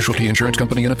 Progressive Casualty Insurance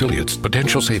Company and Affiliates.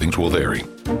 Potential savings will vary.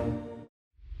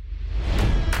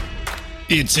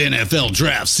 It's NFL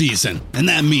draft season, and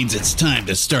that means it's time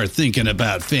to start thinking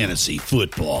about fantasy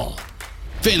football.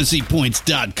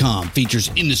 FantasyPoints.com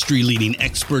features industry-leading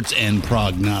experts and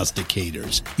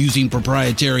prognosticators using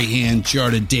proprietary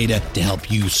hand-charted data to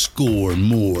help you score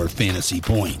more fantasy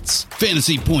points.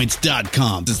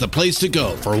 FantasyPoints.com is the place to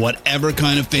go for whatever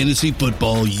kind of fantasy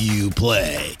football you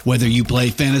play. Whether you play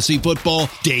fantasy football,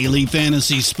 daily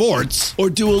fantasy sports,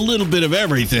 or do a little bit of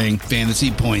everything,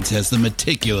 Fantasy Points has the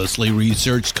meticulously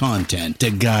researched content to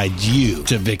guide you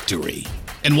to victory.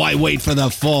 And why wait for the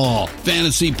fall?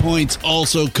 Fantasy Points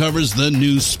also covers the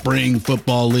new spring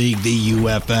football league, the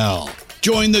UFL.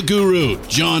 Join the guru,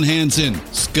 John Hansen,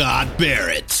 Scott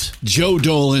Barrett, Joe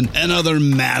Dolan, and other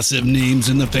massive names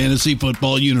in the fantasy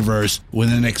football universe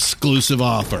with an exclusive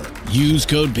offer. Use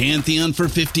code Pantheon for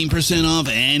 15% off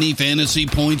any Fantasy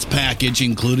Points package,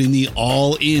 including the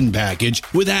all-in package,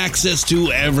 with access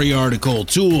to every article,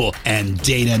 tool, and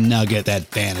data nugget that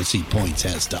Fantasy Points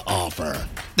has to offer.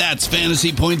 That's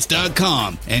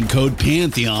FantasyPoints.com and code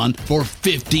Pantheon for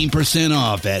 15%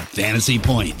 off at Fantasy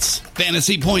Points.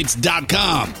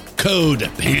 FantasyPoints.com,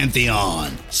 code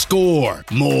Pantheon. Score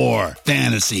more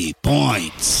fantasy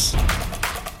points.